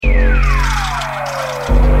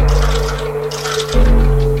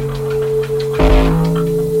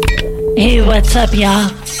What's up, y'all?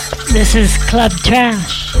 This is Club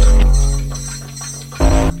Trash.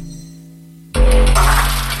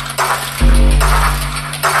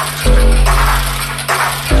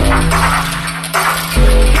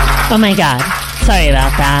 Oh my god, sorry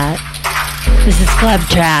about that. This is Club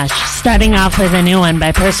Trash, starting off with a new one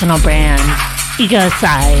by Personal Brand,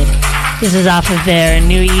 Ecocide. This is off of their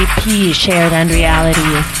new EP, Shared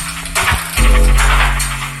Unreality.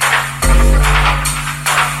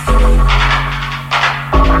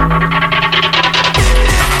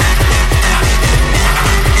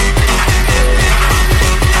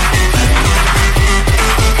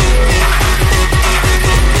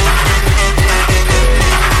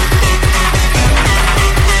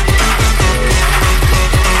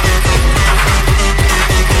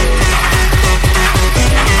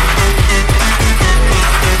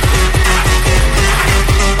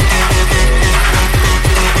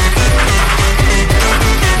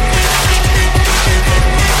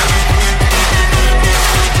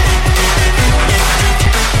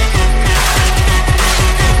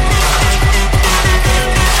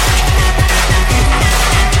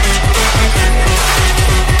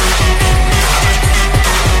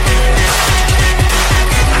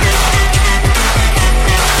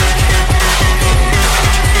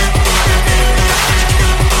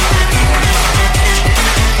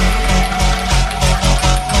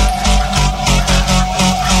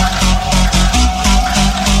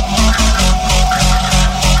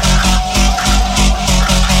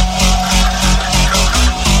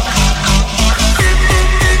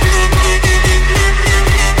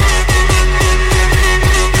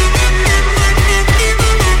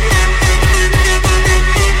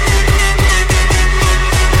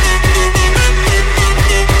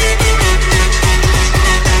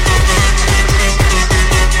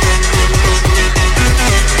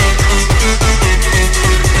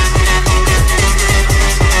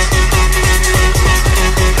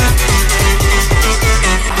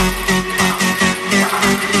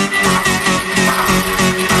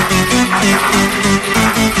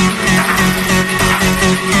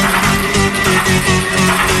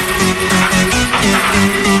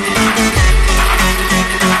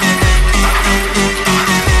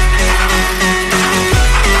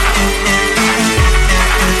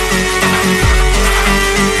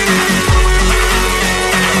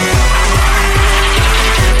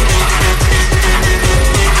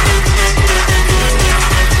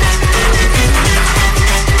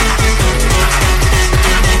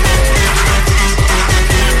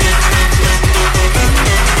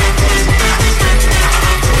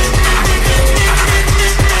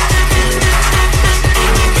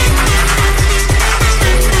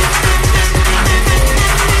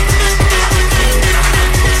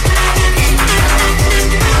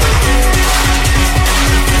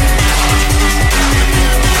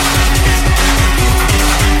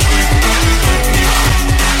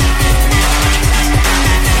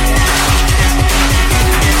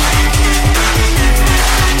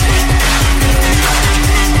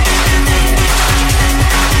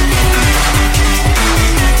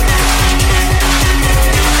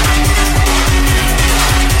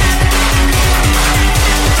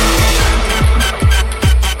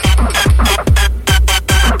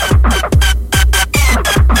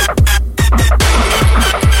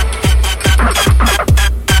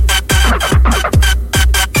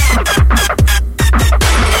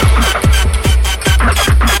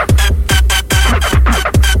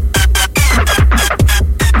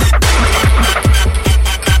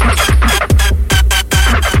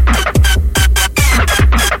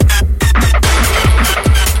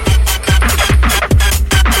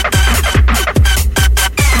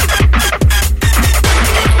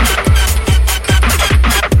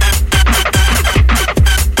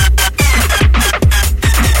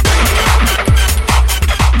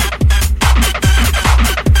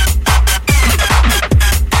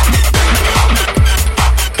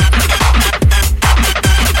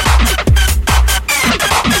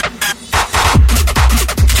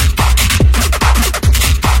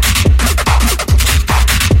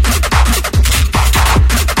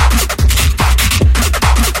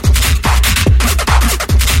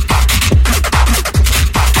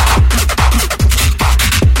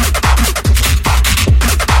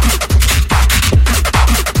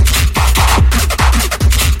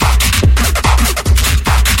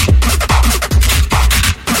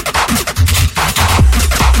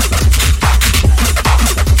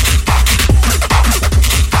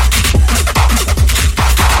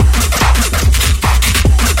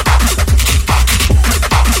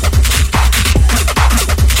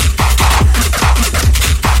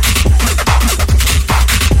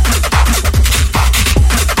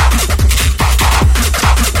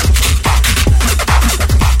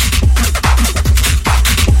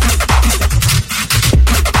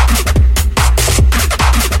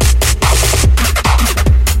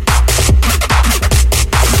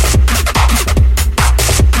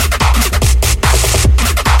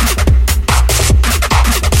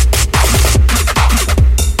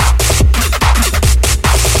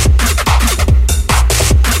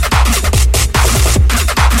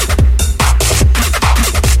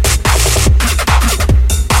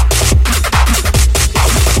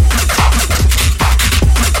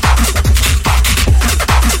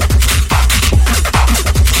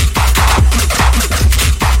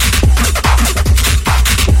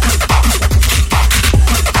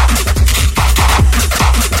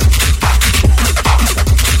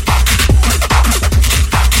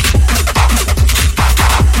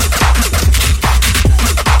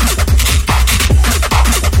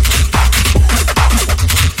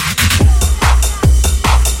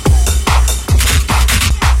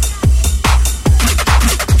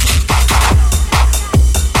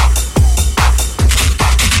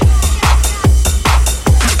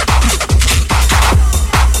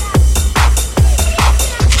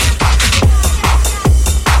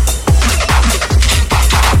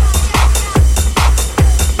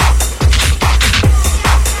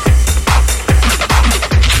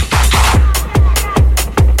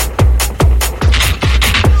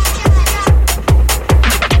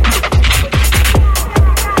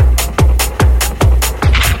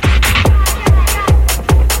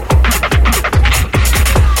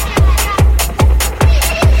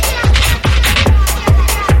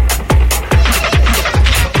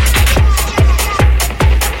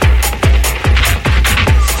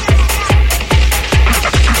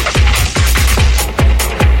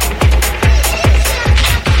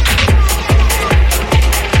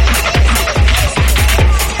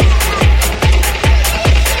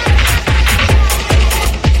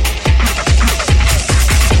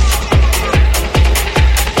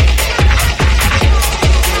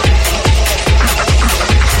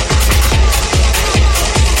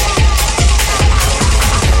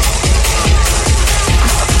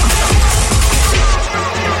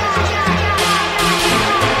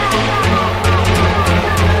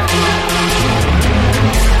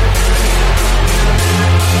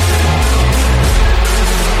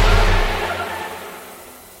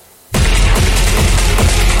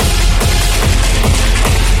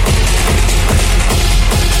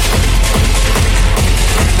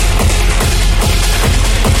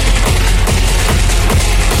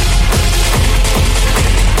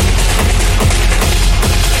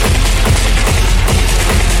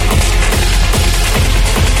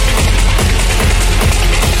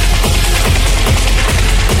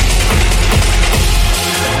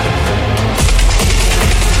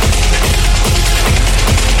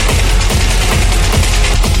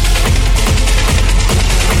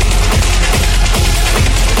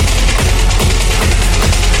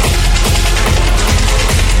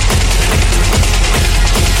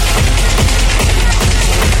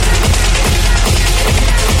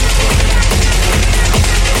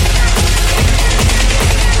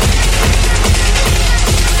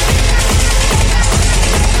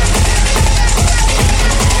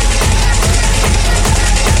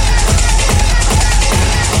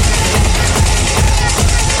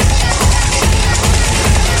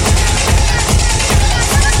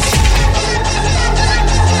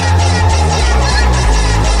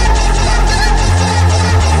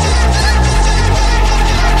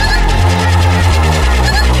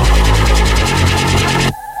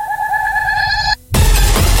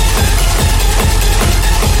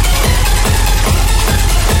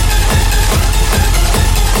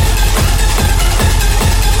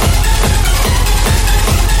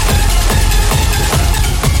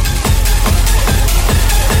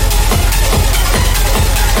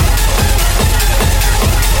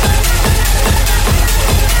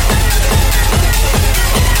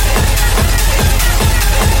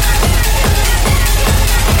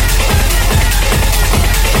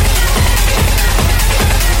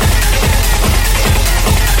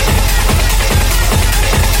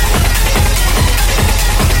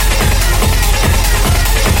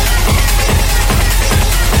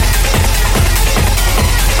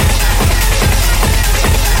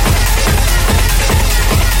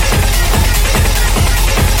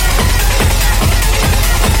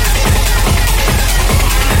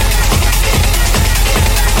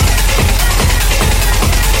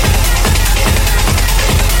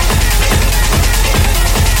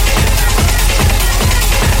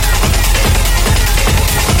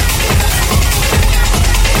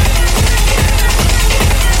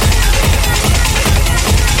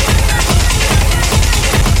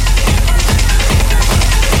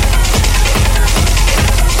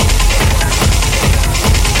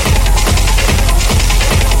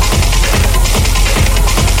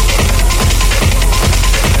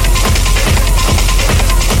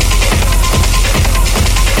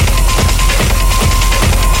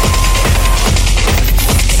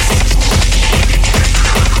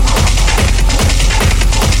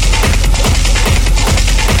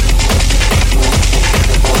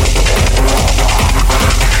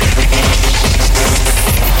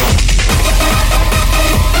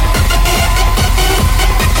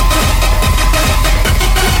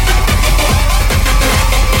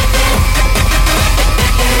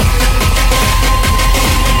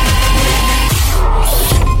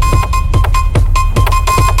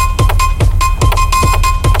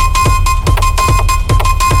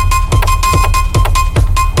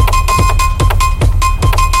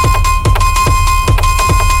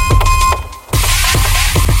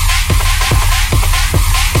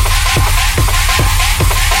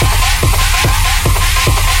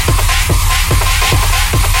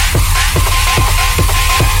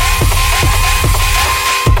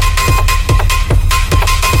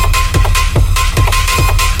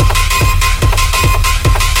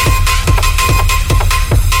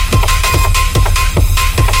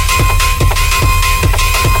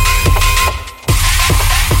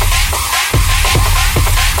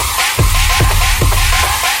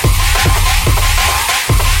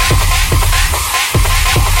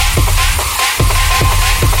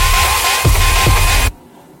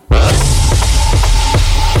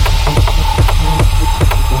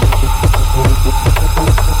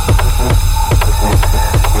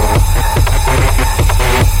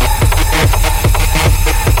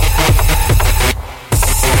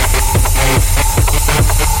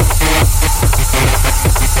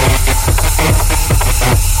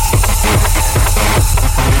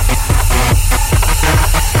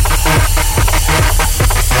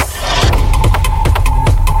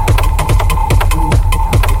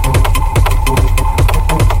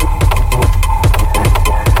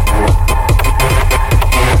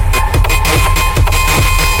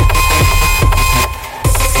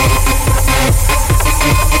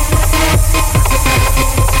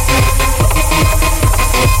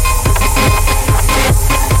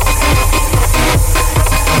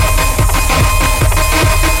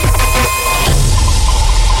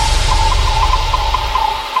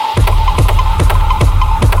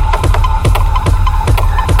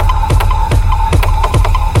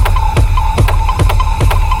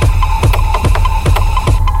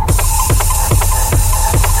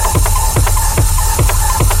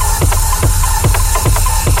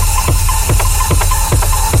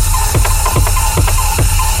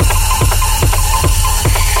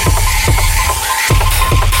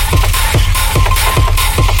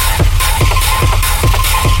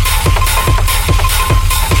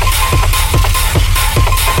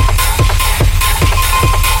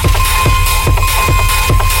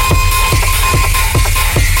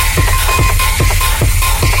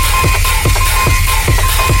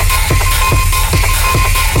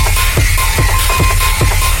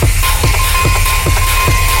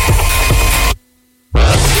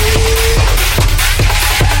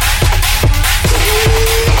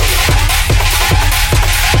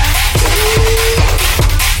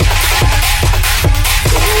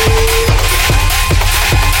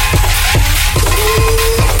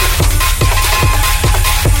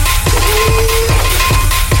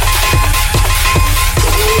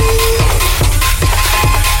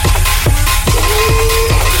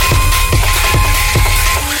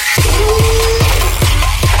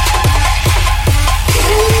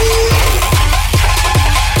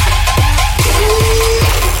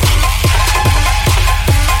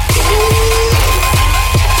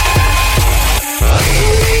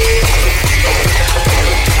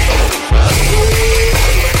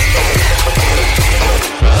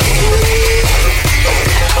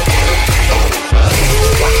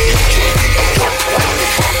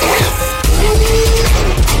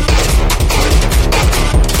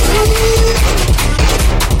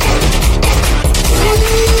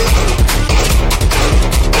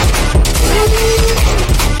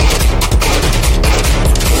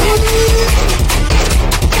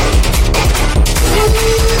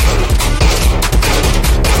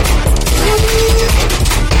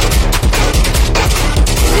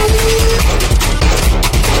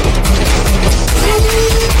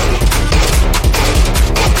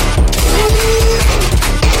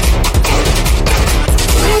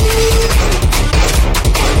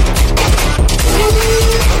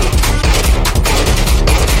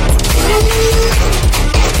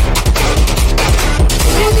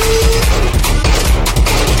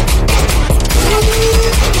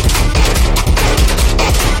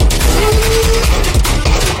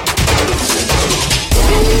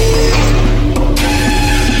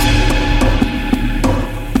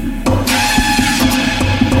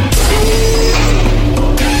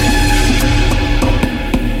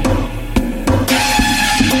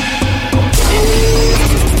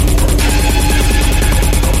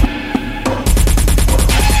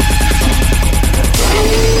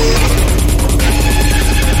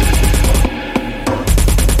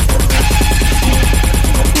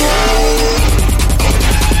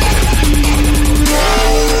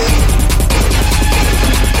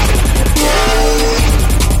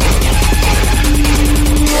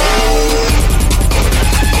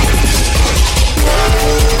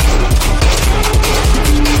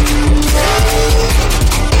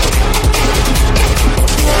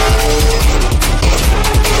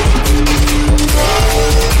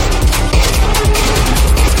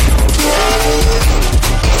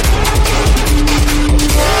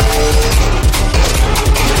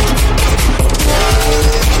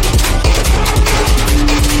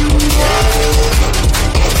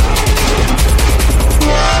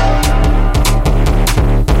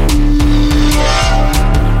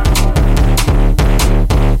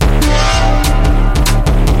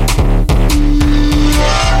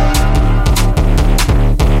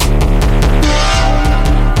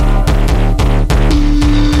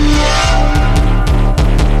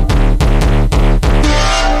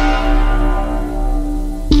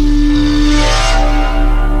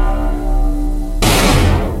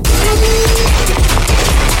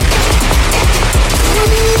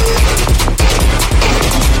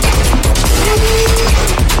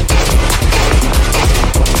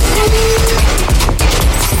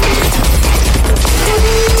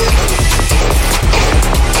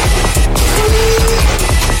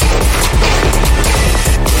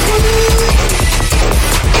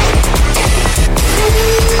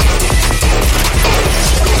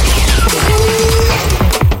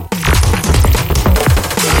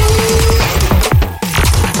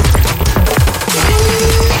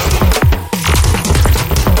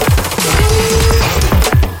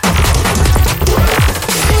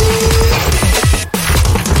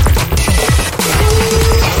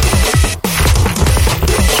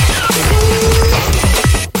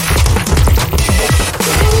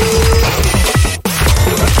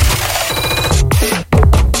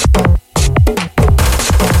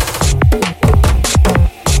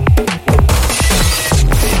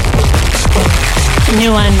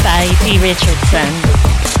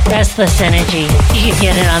 Restless Energy. You can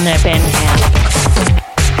get it on their Bandcamp.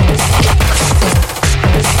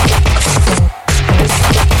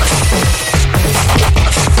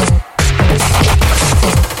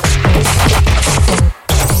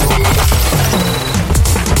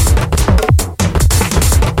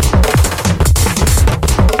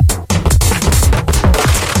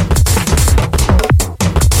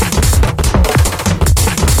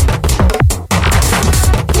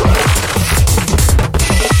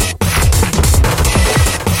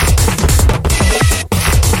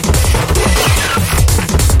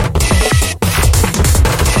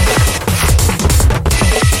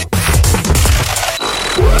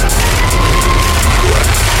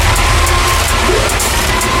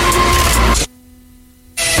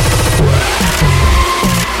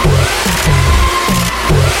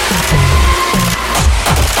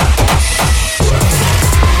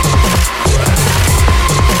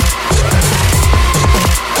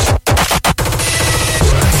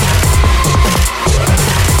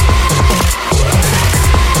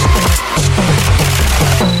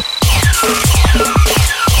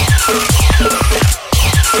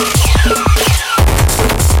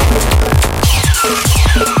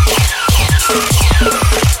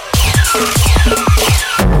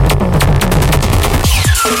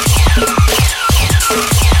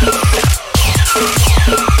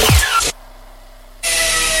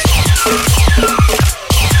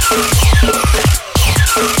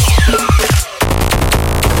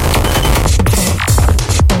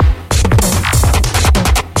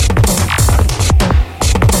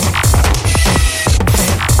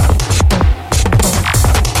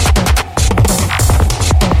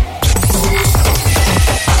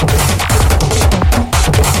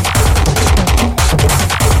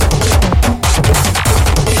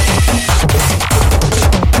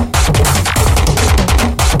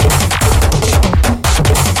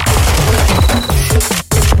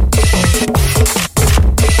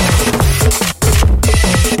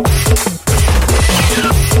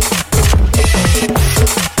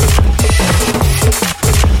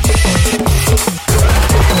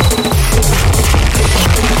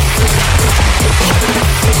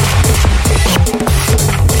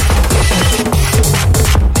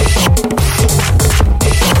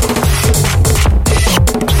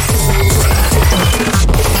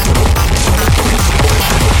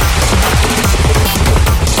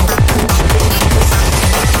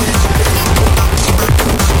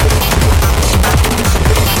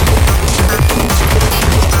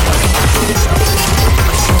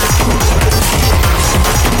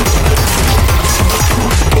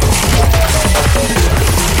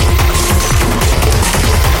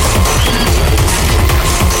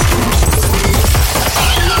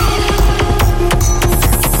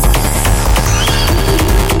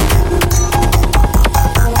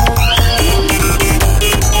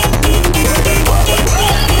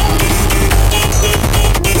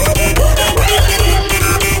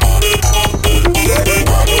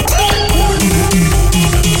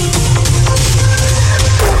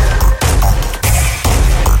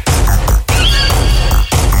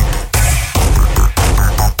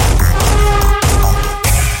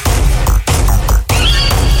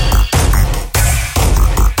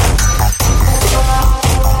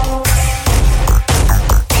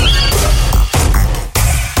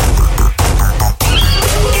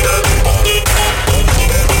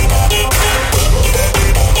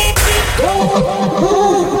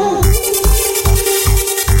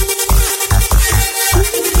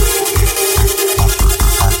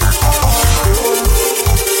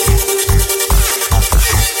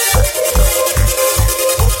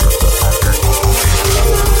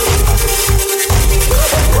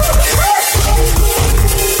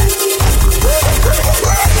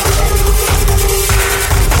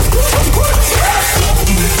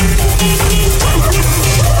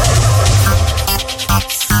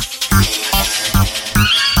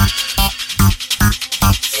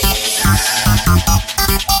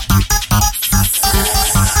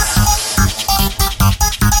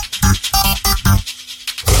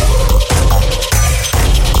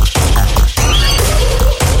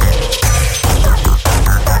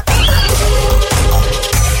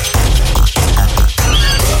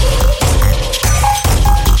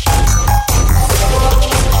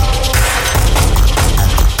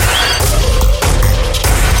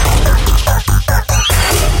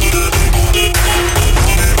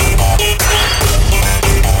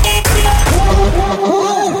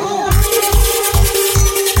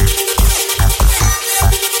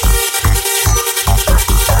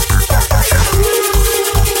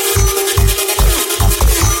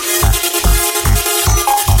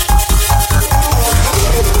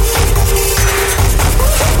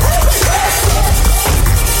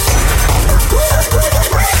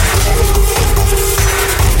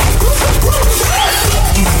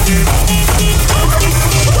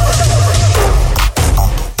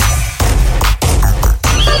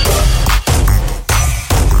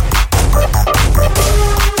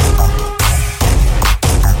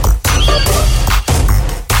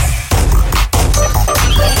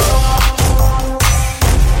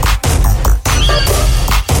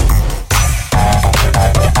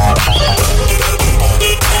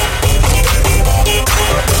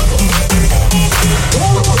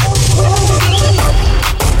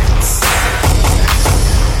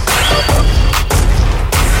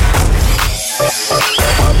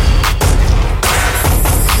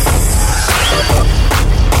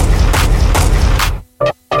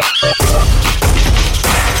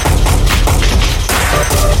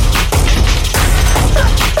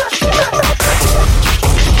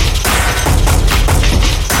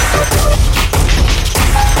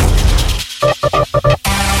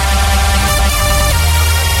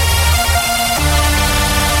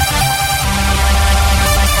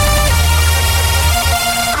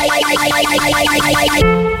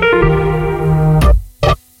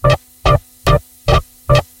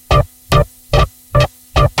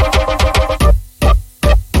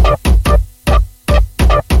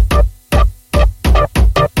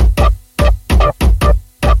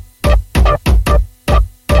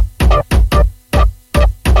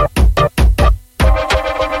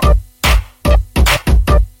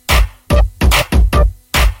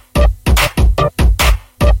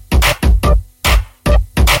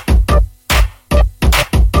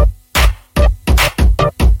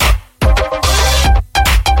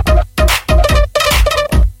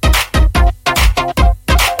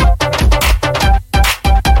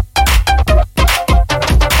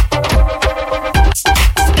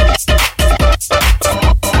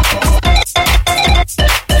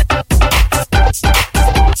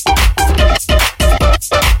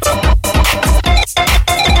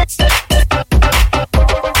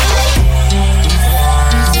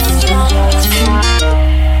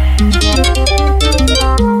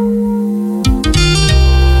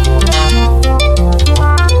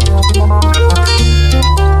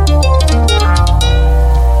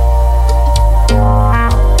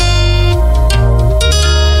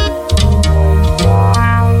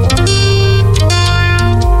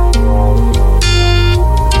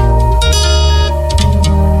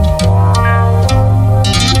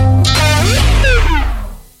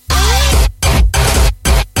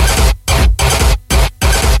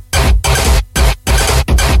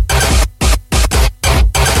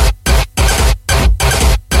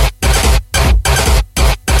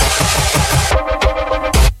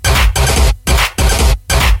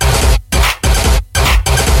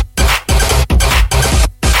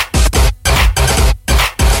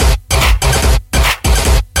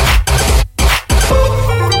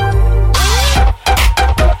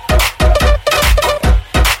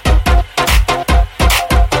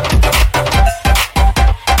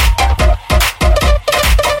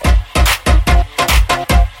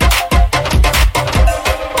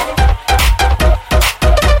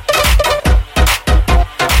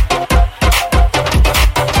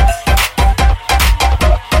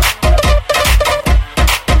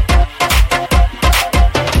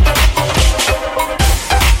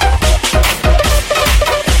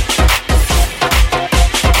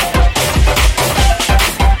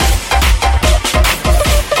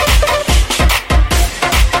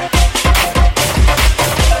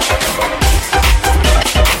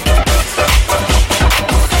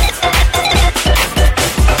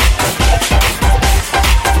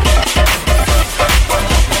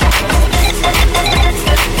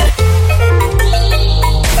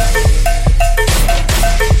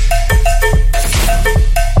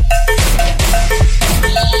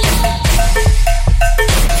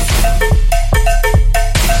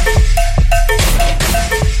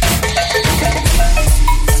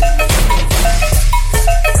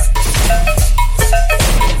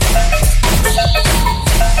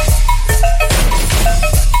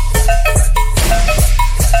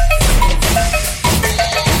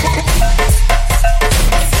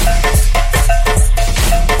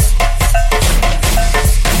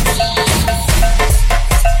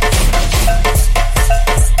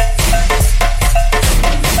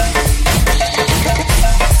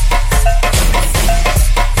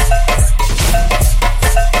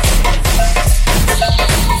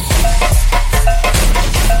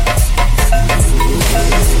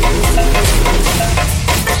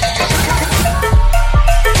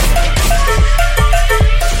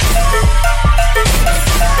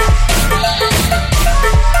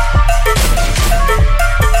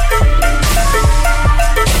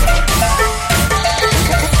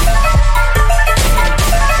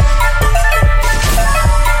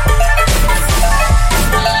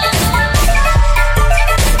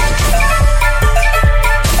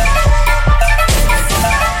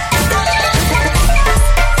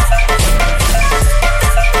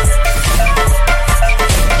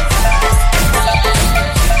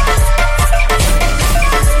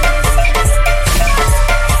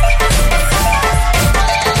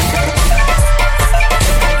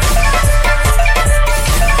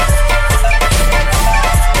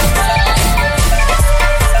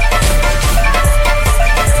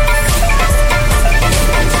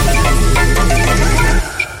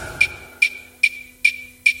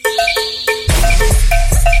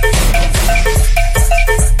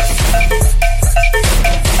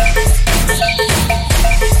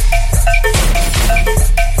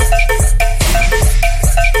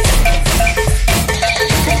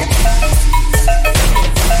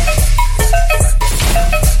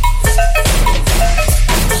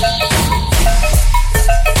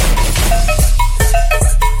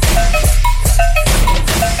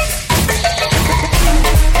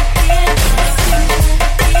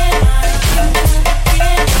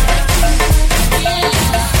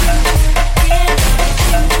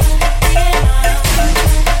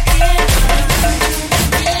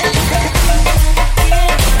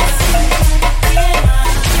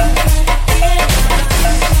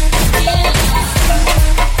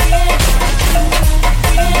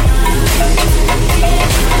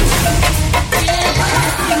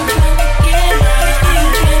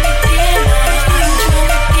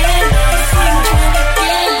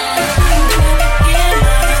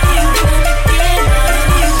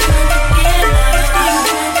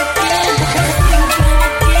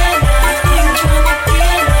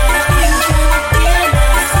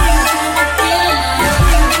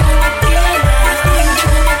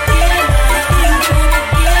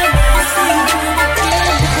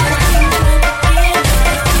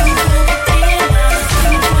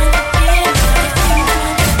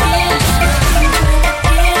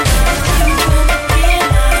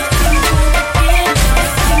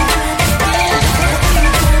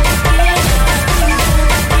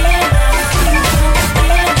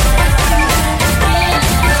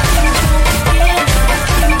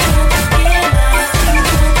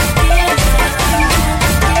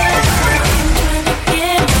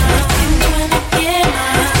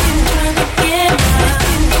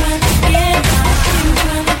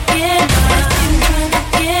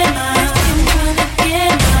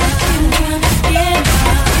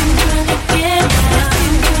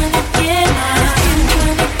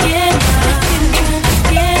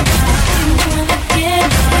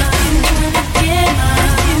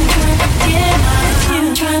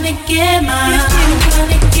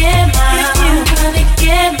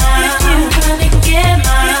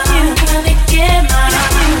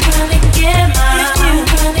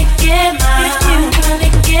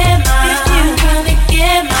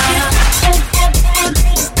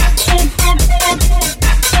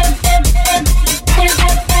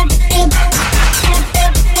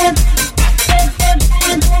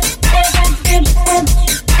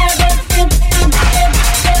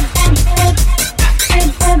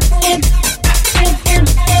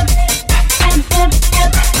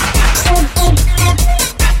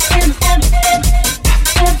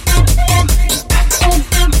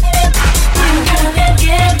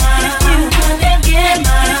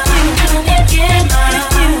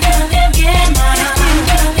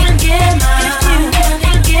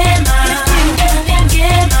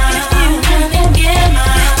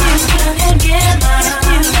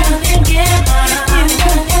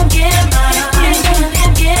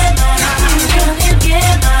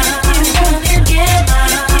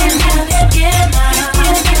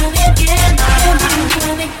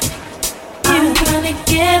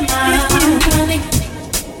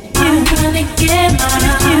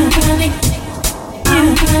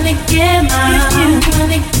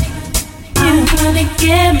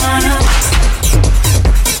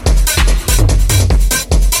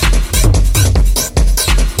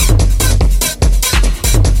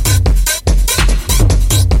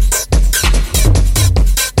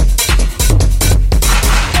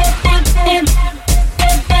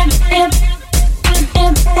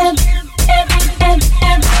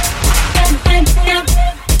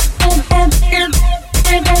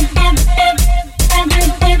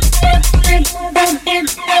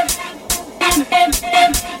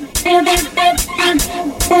 Baby,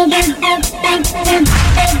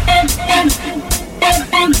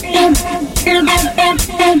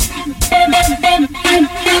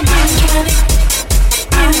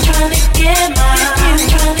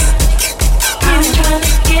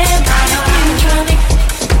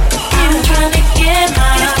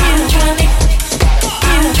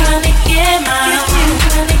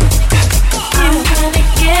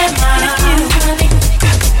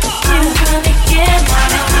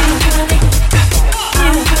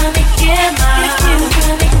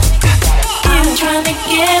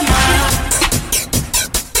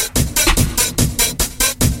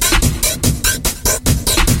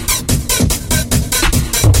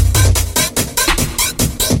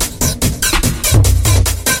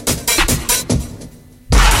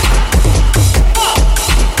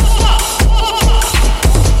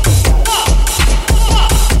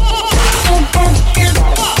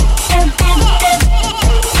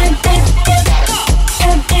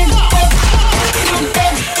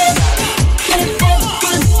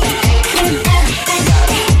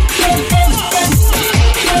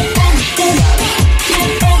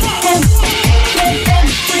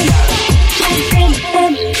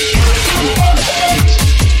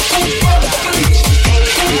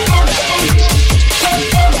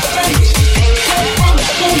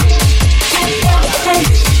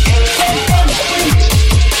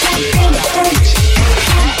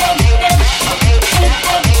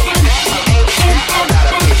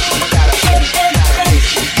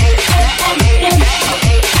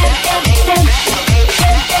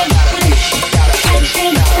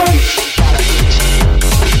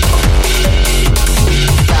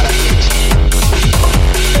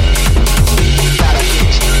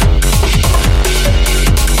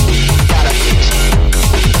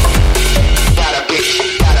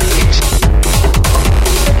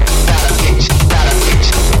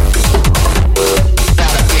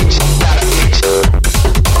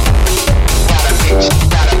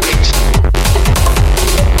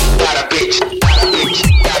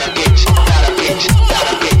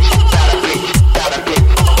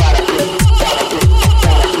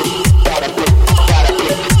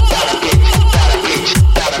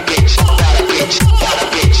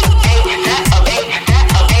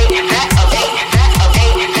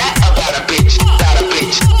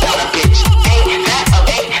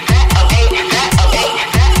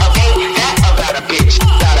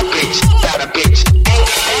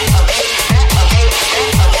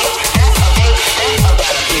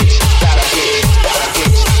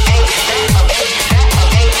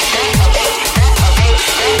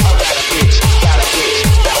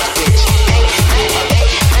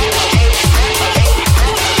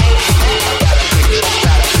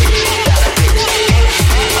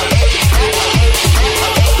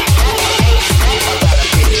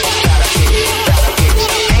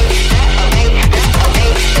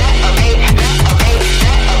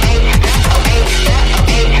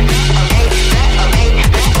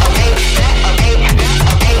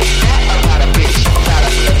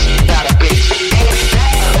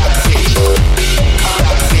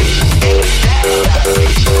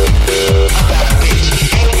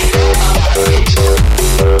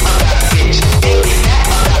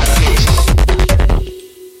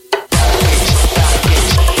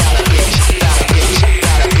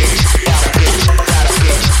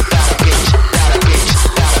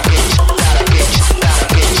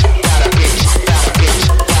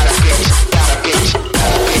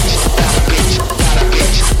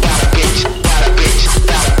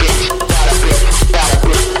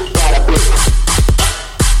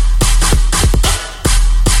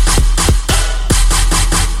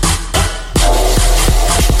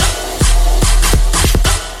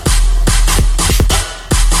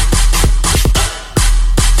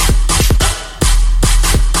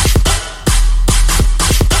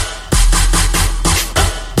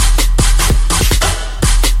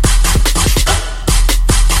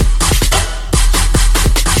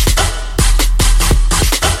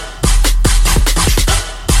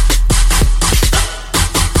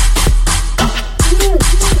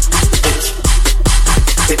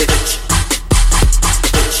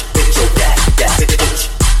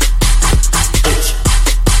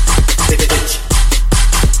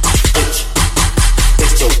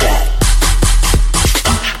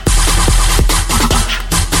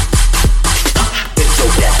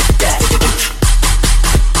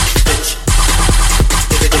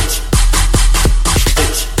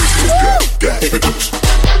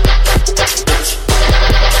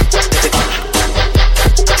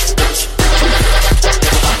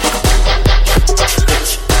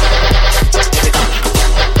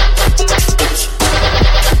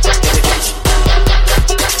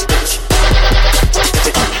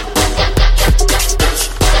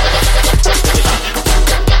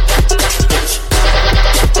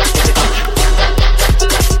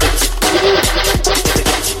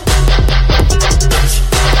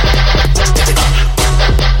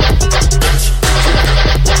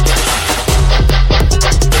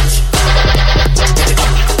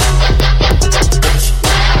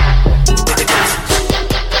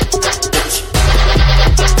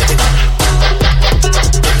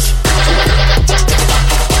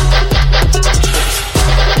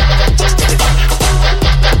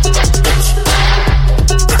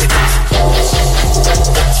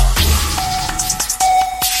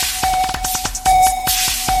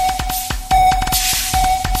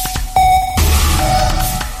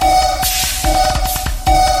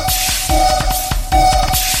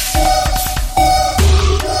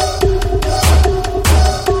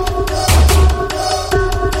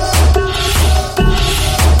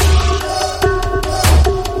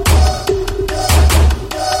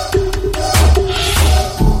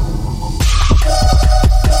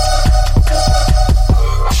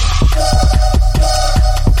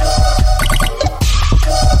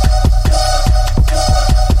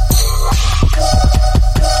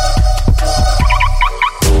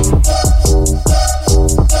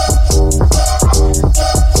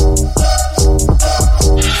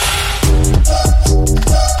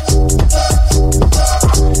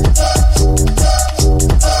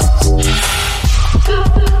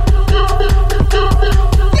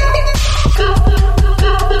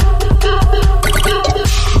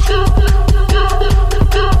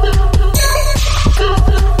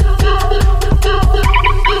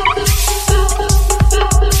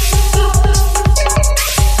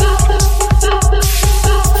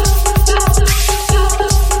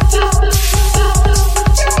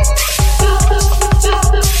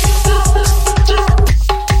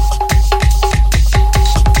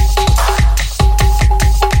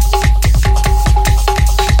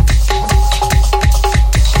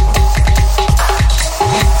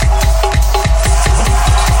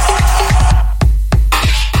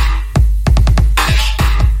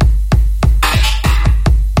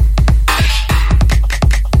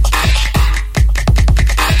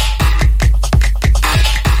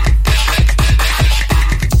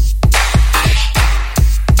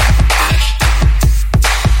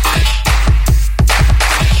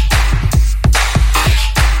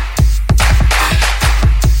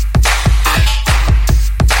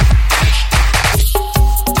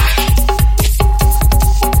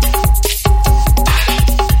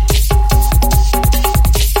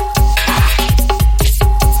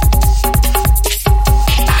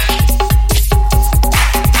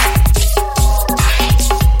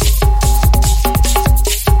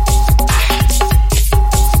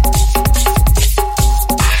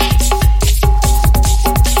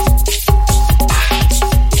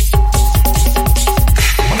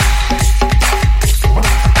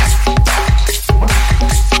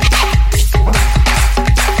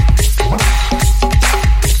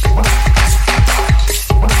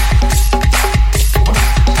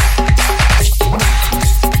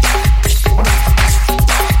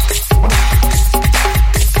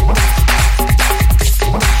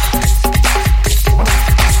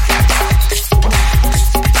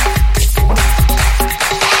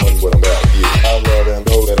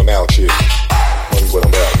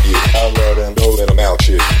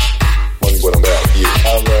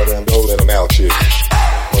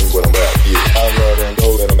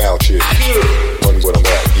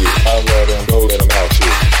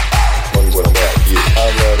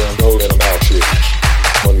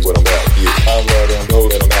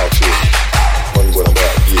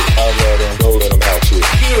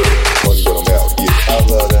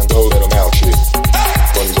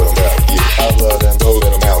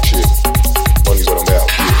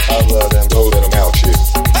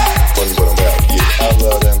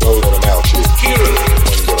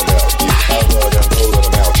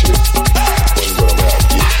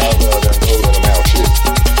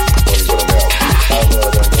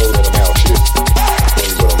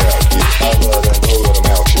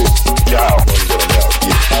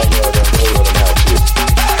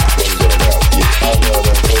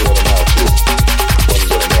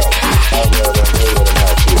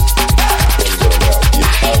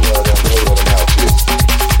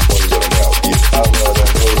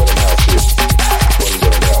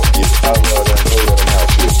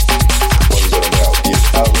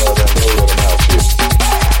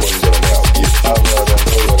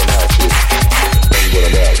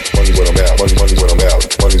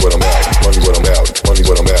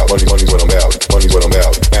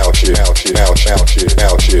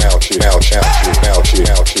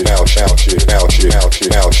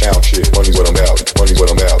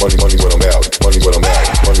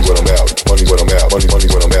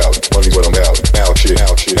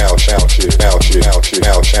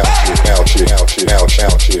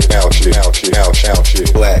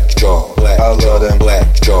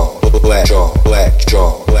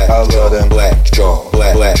 love them black jaw,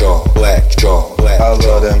 black jaw, black jaw, black. I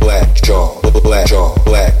love them black jaw, black jaw,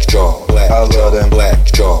 black jaw, black. I love them black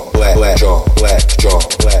jaw, black jaw, black jaw,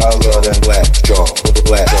 black. I love them black jaw,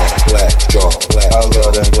 black jaw, black jaw, black. I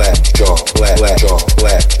love them black jaw, black jaw,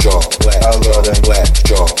 black jaw, black. I love them black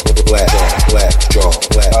jaw, black jaw,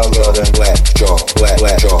 black. I love them black jaw, black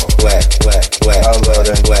jaw, black, black. I love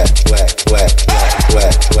them black, black. I love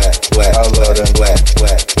them black, black. I love them black, black. I love them black, black. I love them black,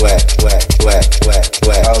 black. I love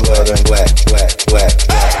them black, black.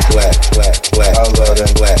 I love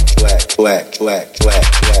them black, black. I love them black, black.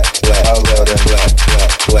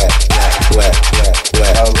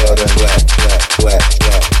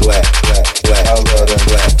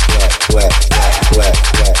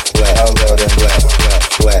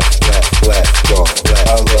 Jaw. I love them black jaw, black jaw. I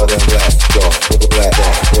love them black jaw,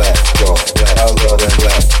 black jaw. I love them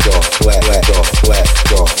black jaw, black jaw. I love them black jaw, black jaw.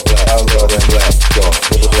 I love them black jaw,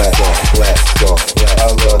 black jaw. I love them black jaw, black jaw. I love them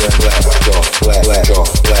black jaw,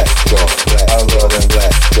 black jaw. I love them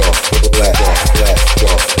black jaw, black jaw.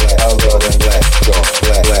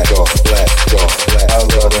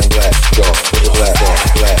 Ones that I'm out,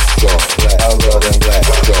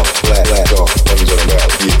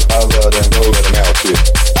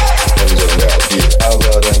 yeah.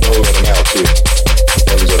 I love them know that I'm out here. Ones that I'm out, yeah.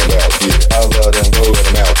 I love them know that I'm out here. Ones that I'm out, yeah. I love them know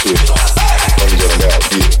that I'm out here. Ones that I'm out, yeah.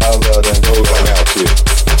 I love them know that I'm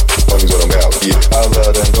out here. Ones that I'm out, yeah. I love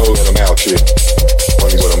them know that I'm out here. Ones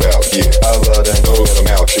that I'm out, yeah. I love them know that I'm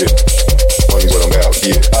out here. Ones that I'm out,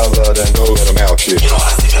 yeah. I love them know that I'm out here.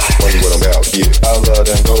 Ones that I'm out, yeah. I love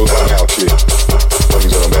them know that I'm out here.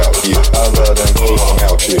 Ones that I'm out, yeah. I love them know that I'm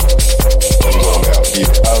out here. Ones that I'm out,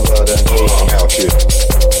 yeah. I love them know that I'm out here.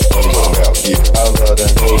 Ones that I'm out, yeah. I love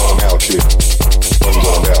them know that I'm out here. Ones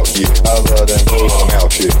that I'm out, yeah. I love them know that I'm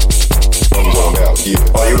out here. Ones that I'm out,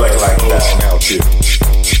 yeah. Oh, you like that? I'm out here.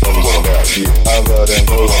 Ones that I'm out, yeah. I love them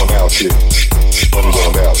know that I'm out here. Ones that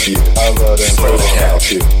I'm out, yeah. I love them know that I'm out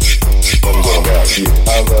here. Ones that I'm out,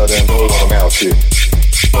 yeah. I love them know that I'm out here.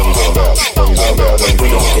 Ones that I'm out, ones that I'm out, we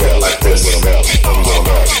don't get like this. Ones that I'm out,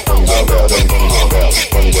 ones that I'm out, ones that I'm out,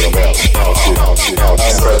 ones that I'm out, out here, out, I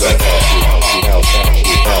spread that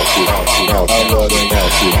out, I love them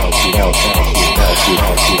out here, out, I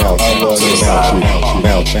love them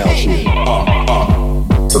out here,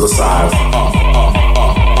 to the side,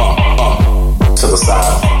 to the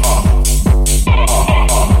side,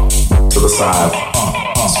 to the side,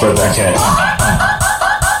 spread that cat.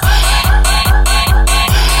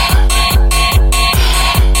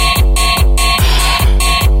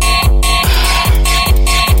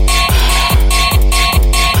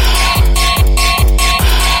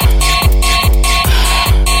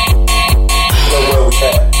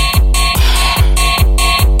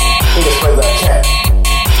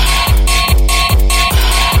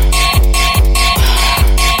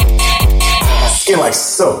 Like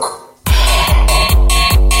silk.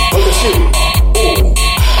 Look at you. Ooh.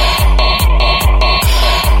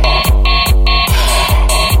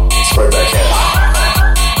 Spread that cat.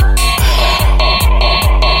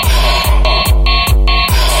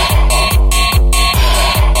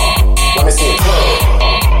 Let me see it curl.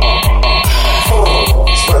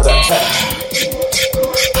 Spread that cat.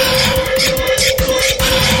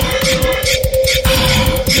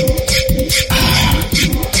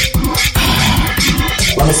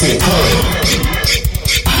 Let me see it curl.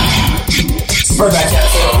 Spread that cat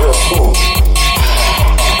for a real smooth.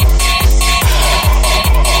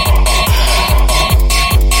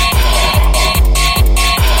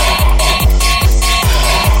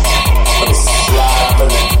 Let me slide the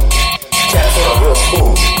cat for a real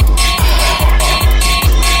smooth.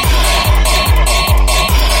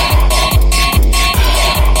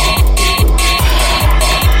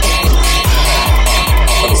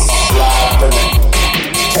 Let me slide the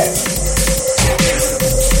cat.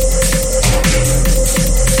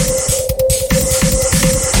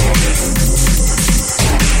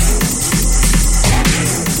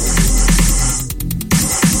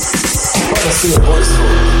 Let's see a voice for it.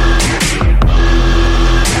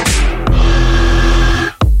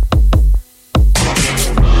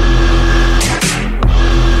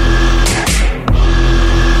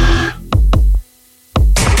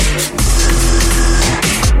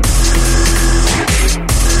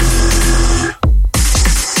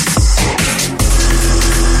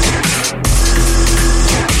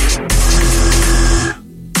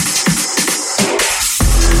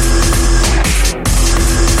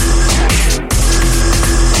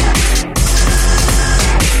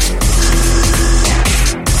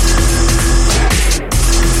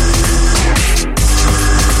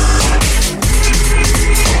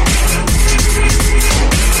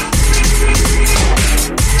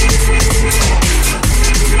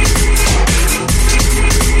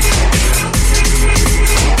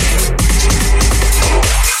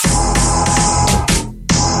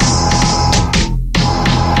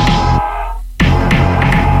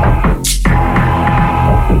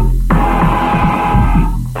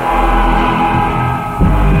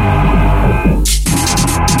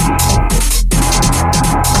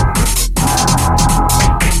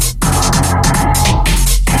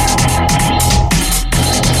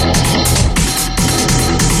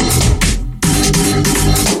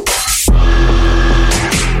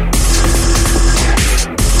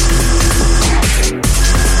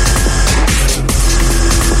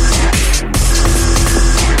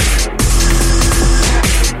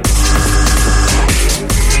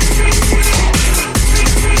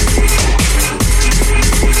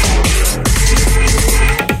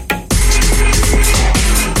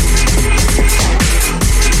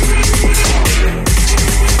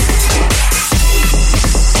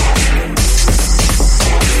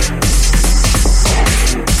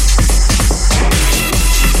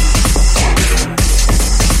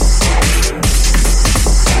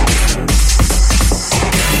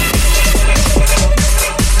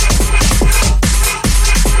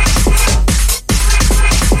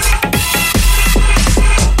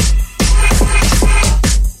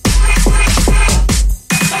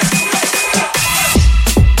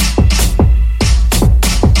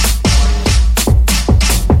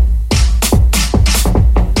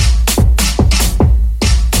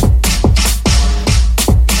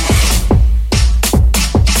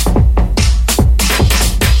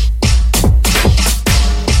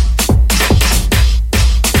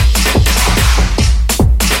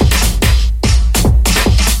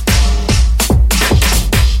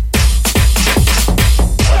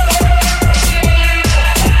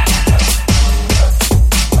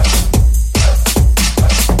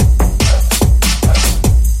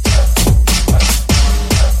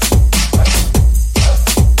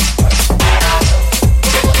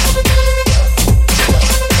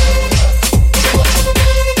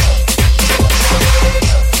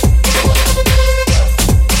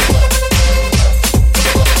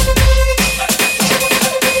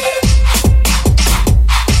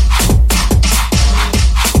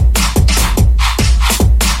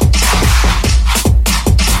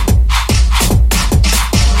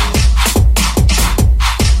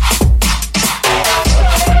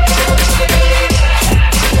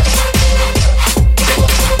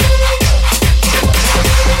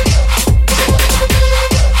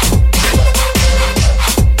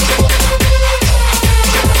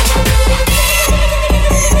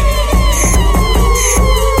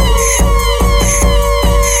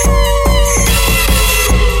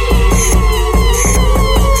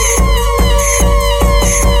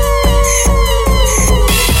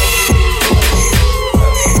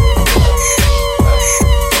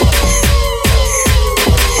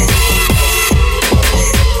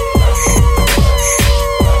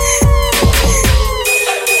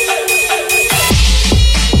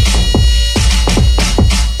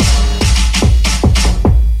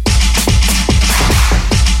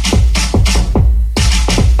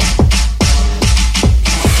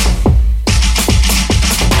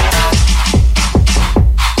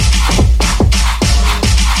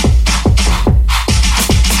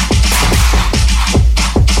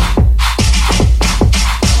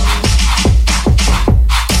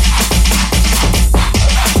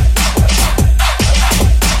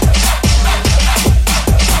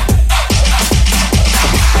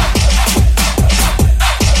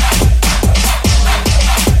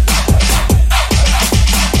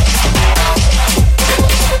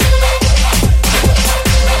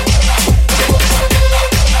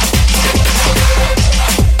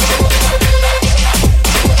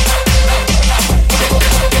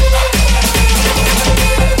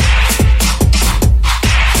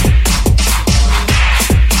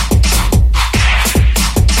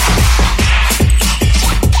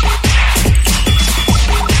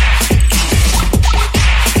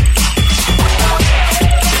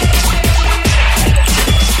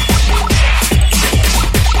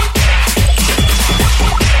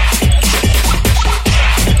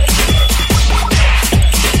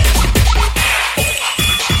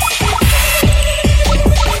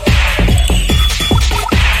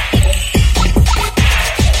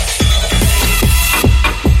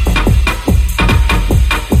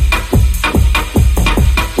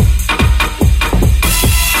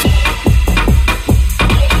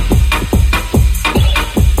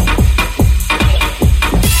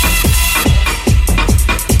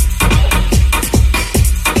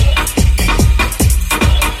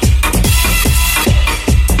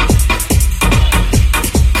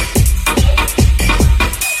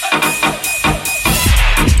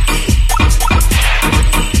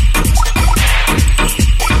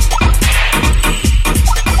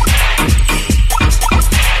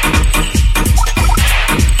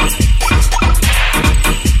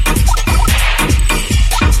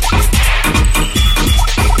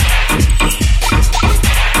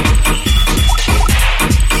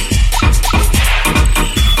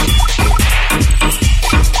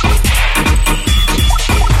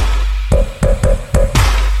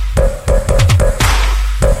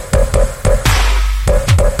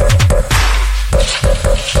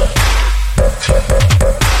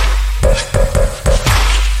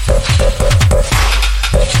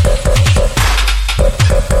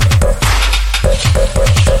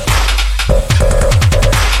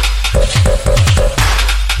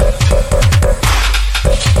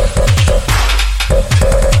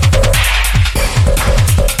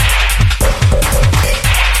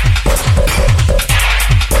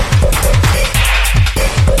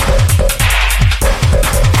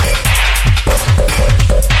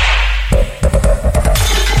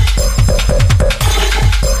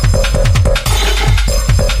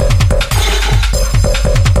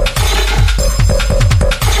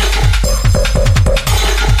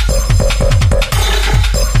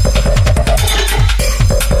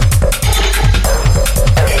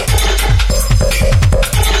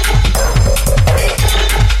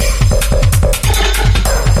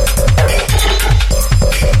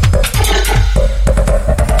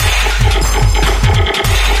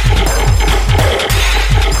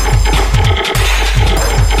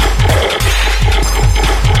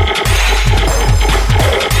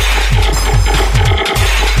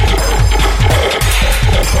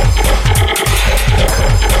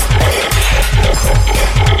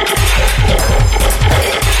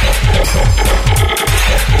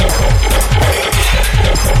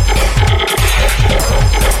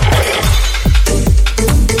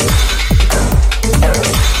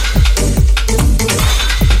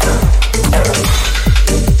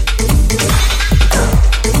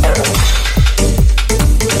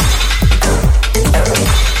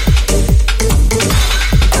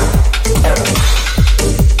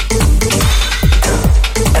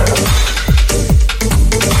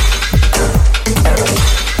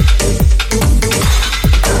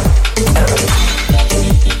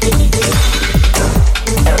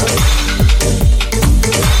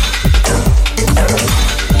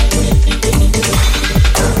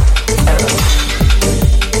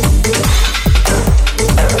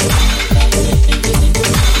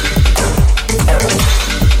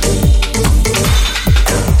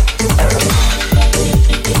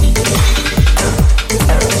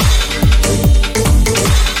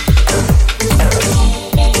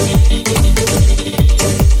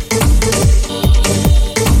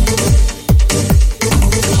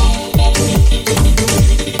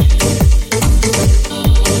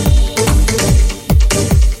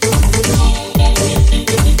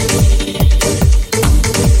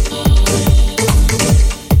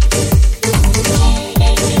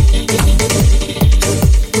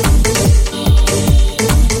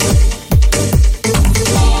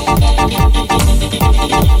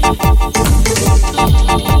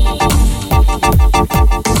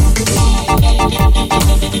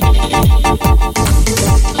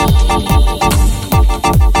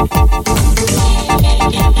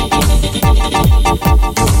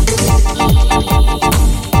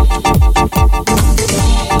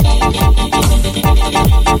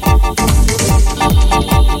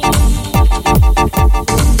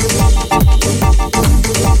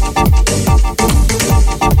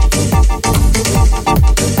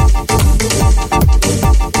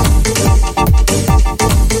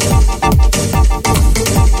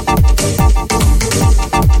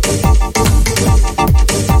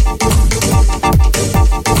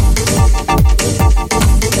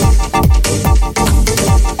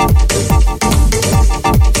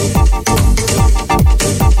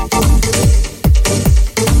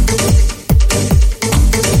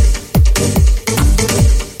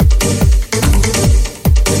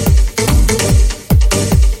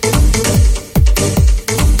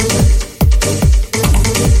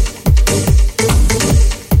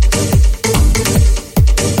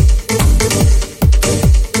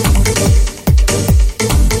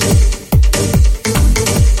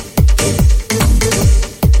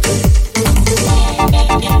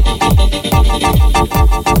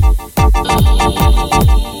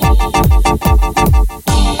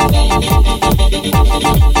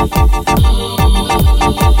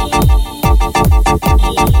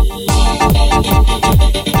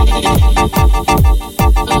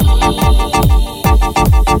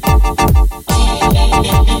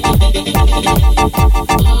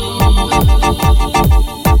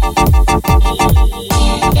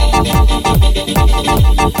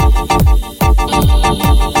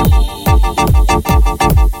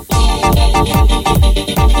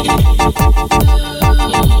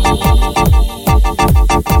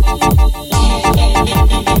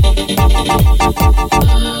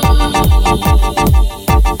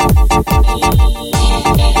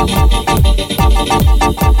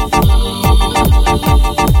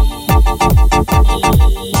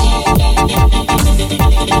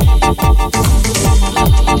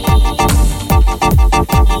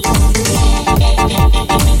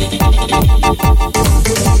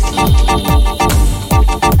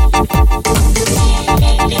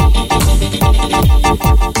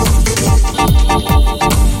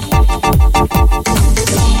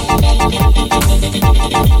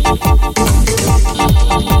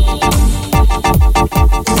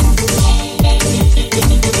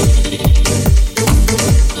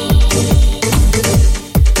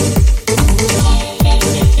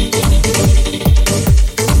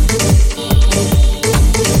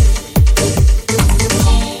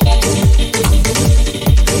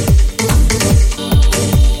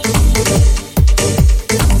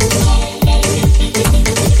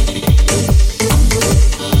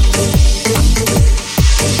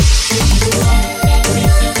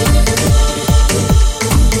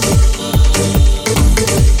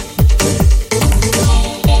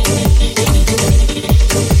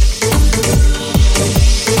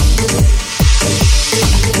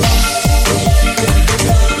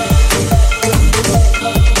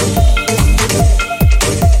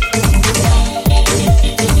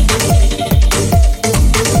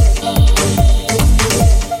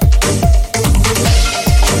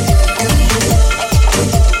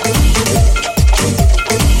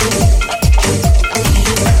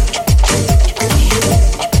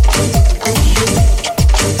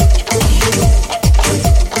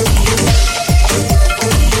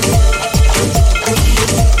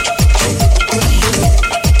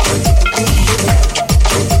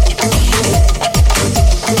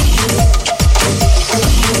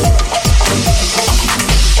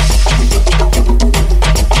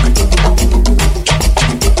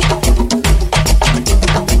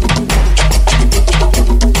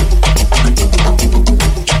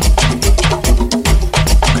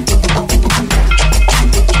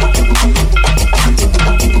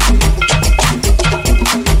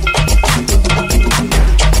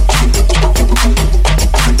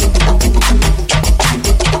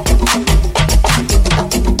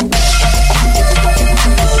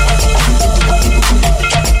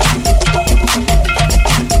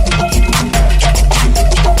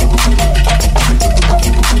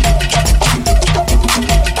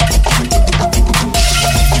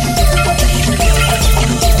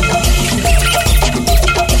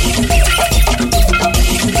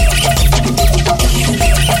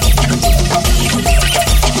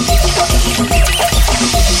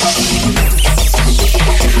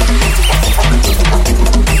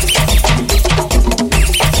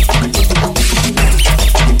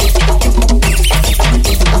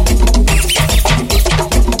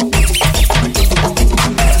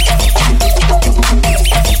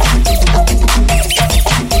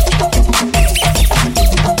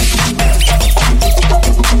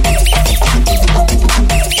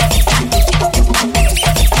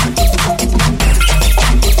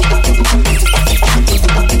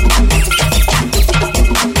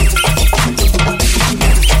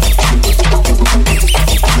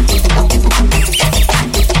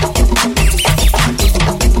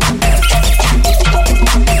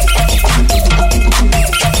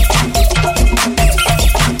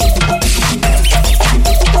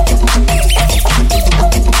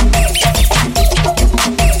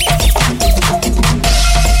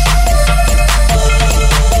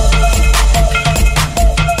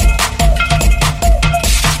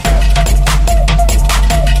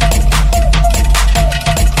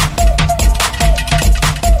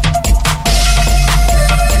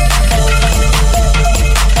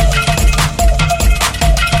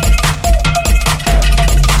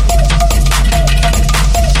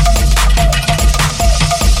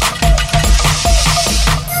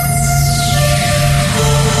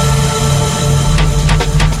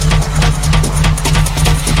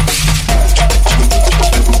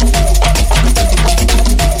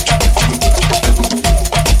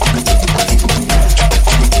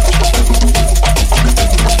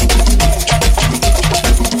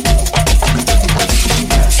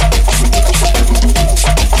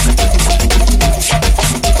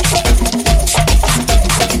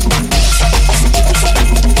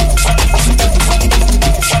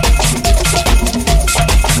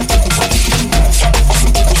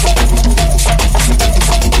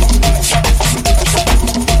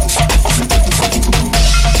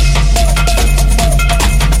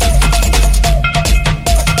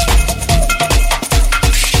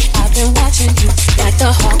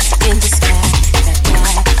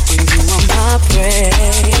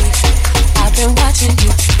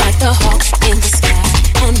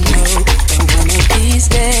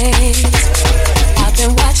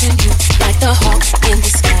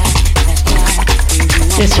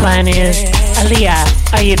 one is Aaliyah,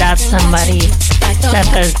 Are You That Somebody?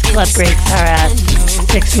 Stepha's Club Breaks RS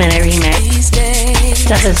 6-minute remix.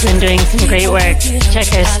 Stepha's been doing some great work. Check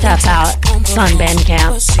her stuff out. It's on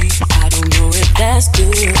Bandcamp. I don't know if that's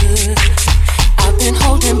good. I've been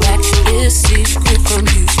holding back this secret from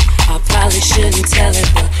you. I probably shouldn't tell it,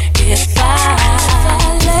 but if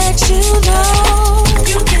I let you know,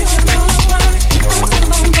 you think you know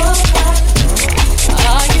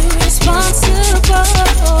are you responsible?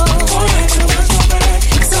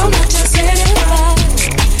 So I'm not just anybody.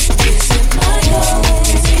 Is it my goal?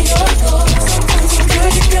 Is it your goal? Sometimes I'm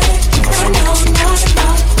pretty good. I know I'm not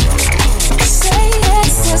enough. Say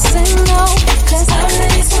yes and no, 'cause I really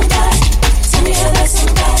need somebody. Tell me how that's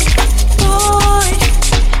somebody. Boy,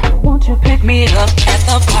 won't you pick me up at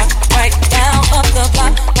the park, right down up the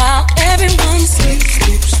block, while everyone sleeps.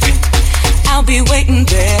 I'll be waiting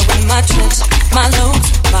there with my trench, my loads,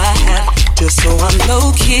 my hat, just so I'm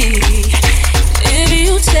low key. If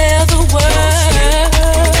you tell the world,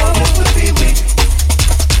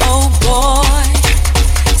 oh boy,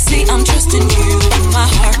 see I'm trusting you, my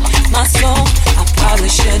heart, my soul. I probably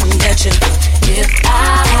shouldn't let you go. If I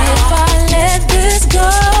let this go,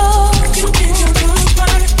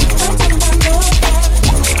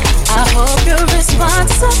 I hope you're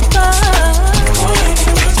responsible.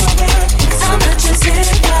 I'm not just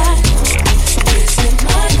anybody. Is it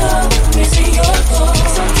my love? Is it your goal?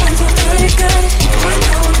 Sometimes I'm pretty good. I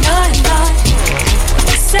know I'm not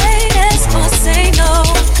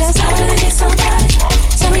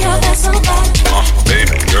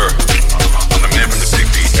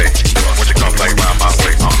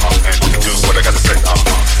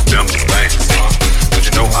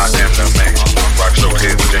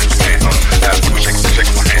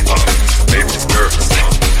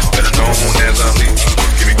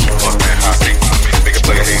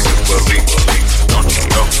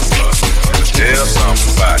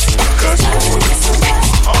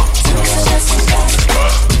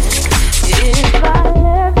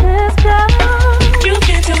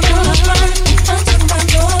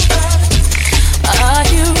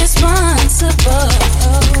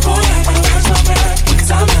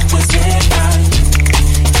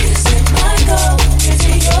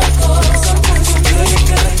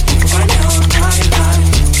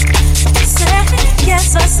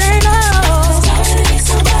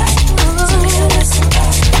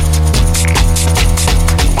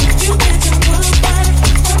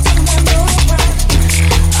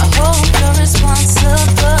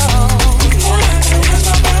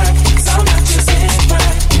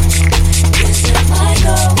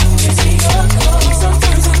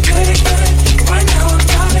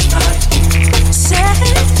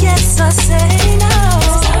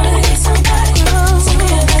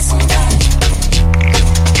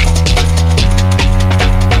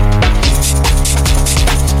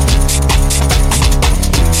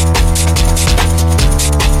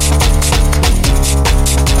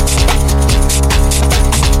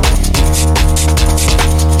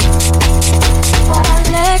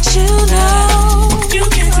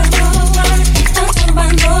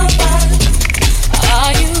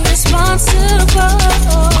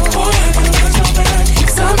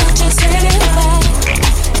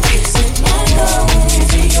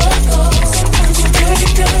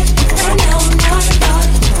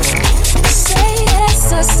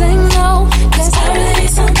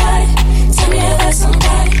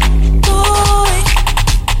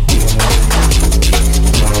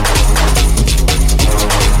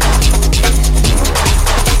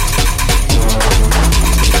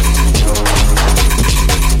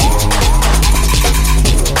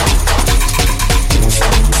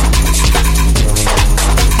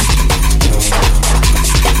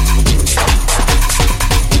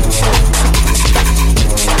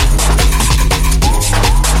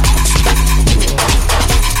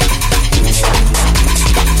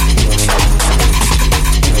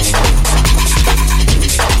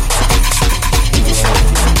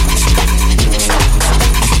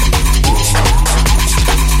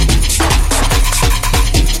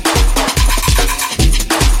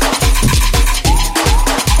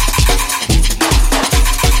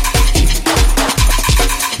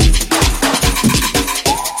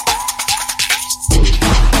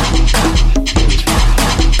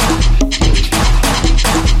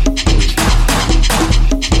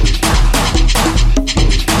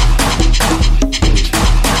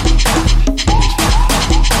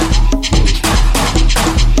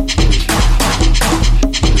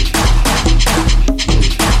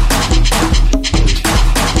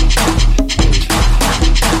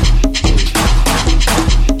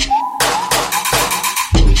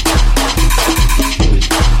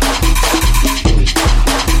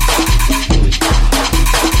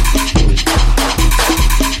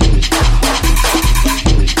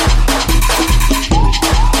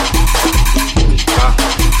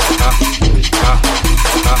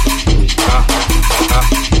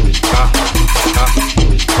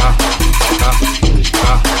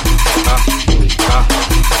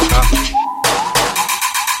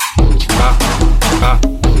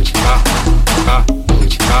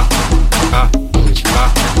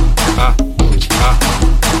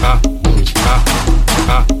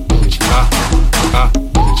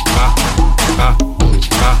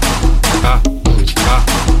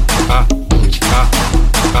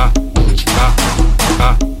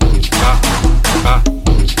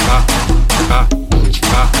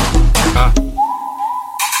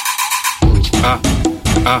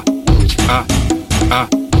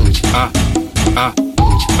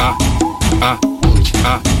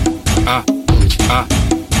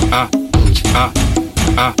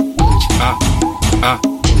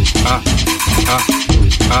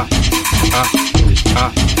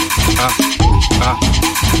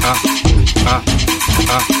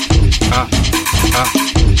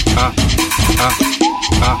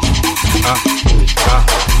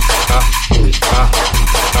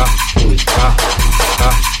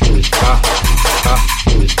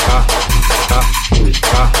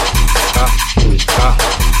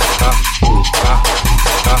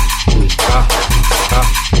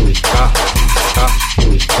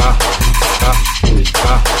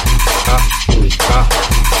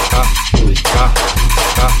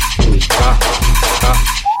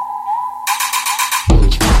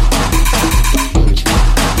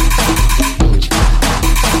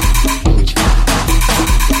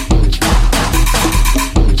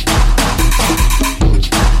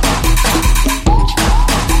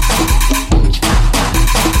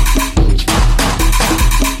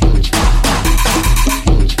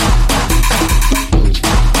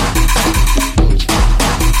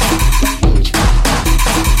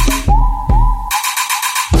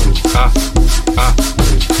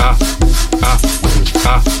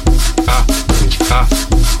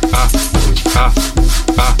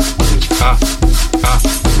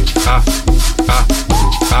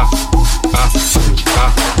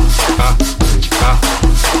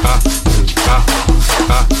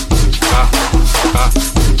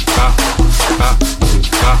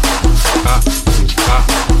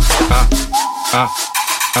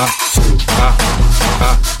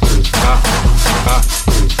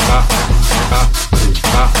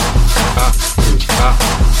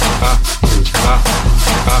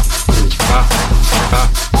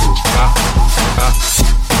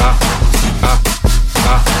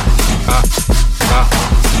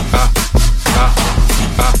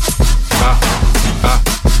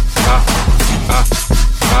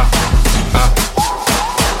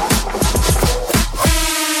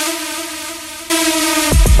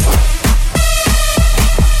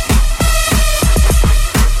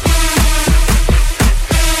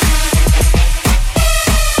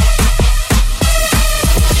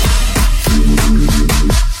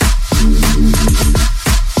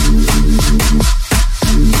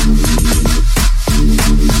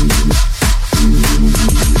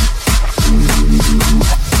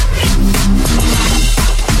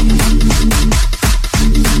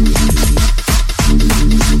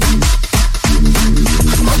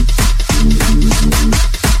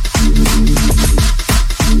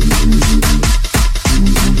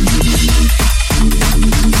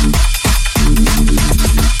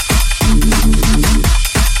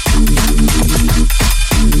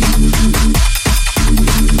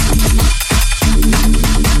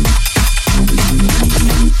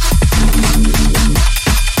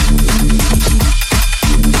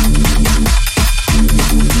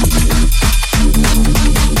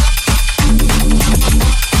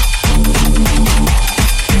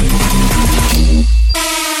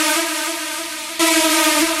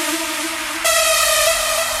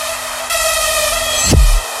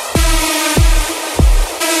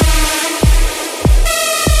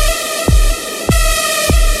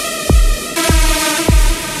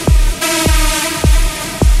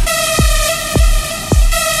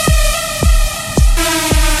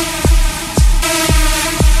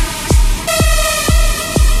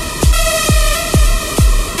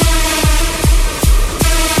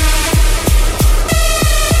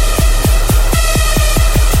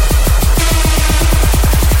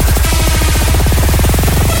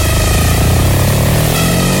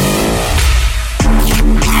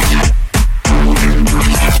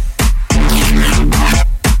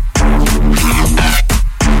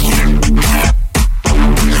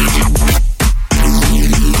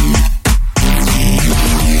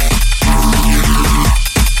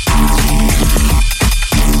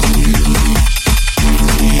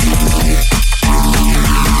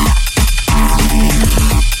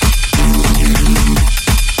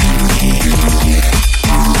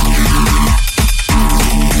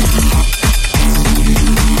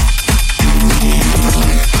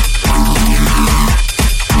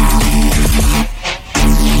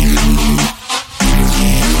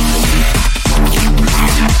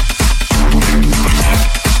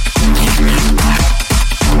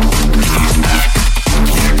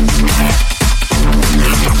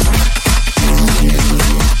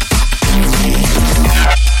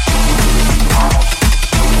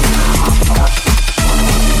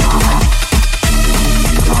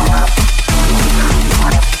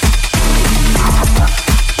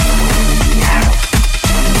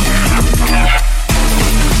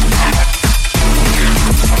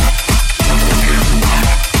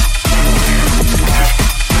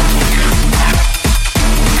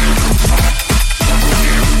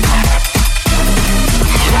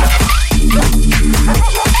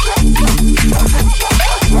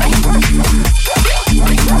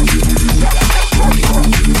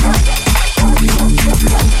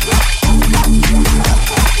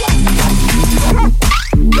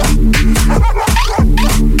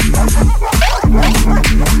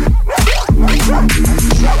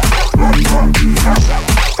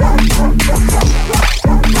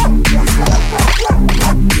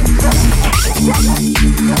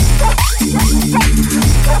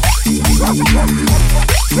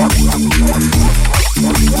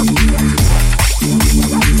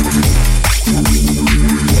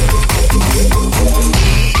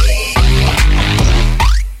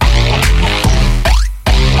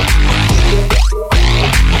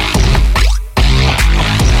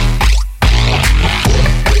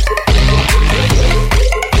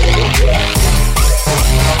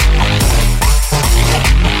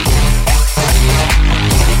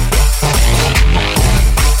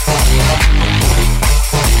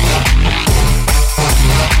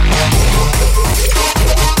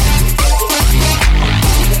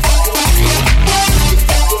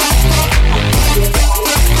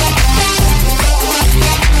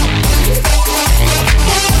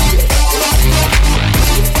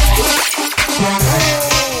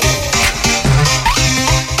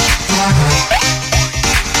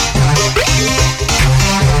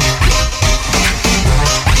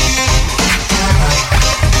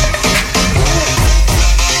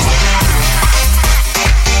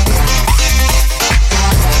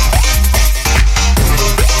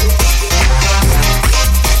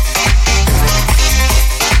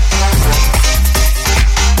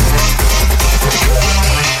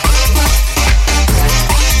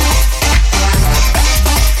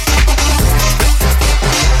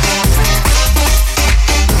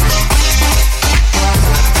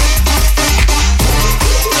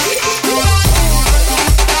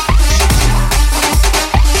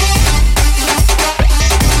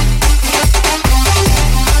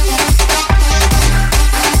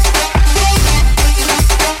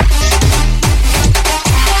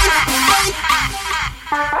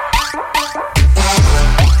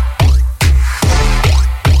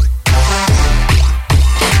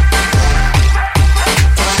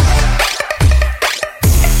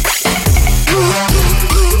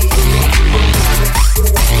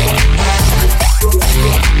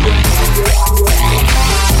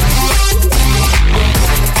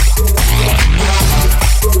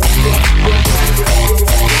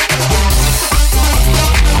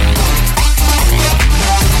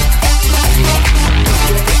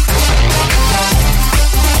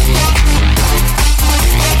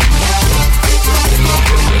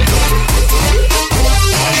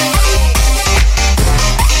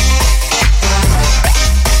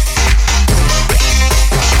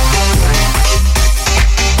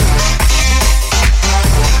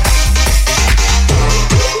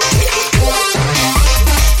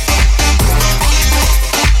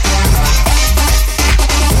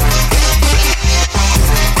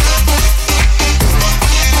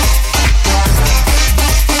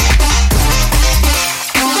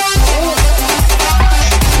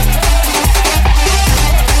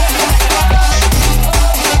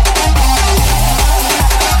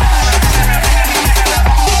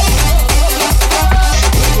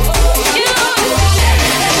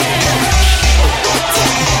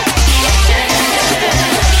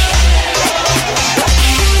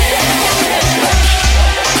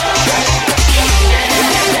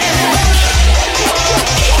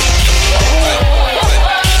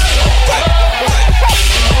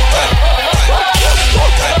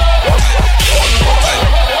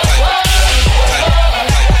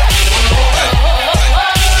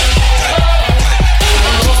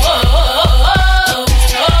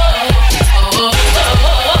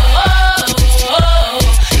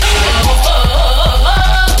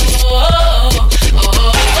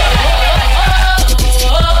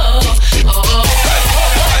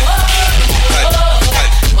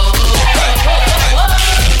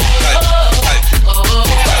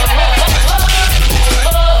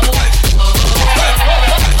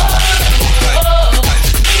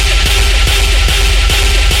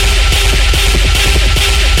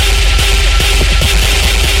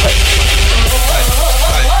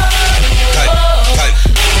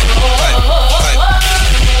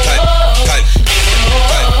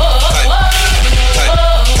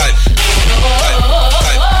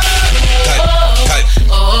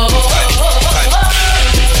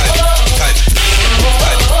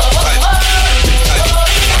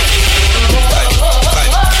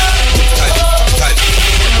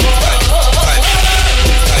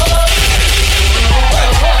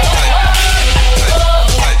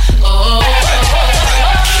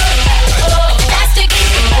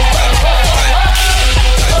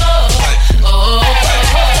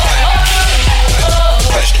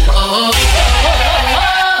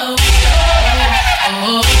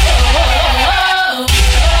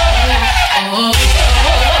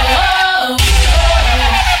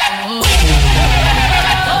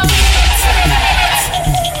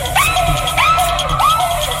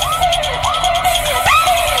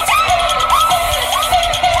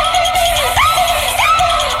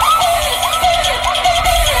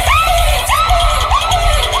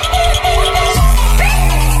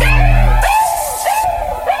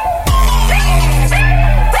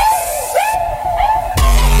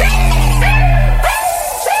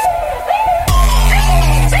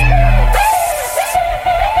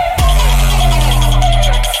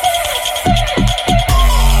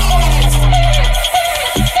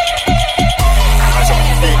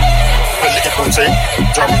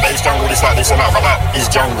bass jungle, it's like this and that, but that is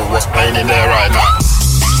jungle, what's playing in there right now.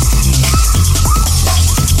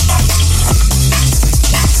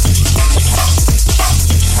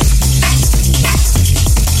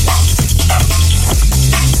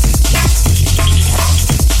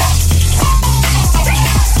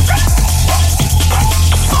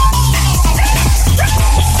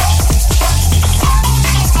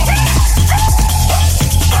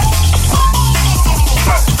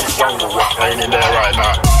 In there right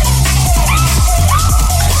now.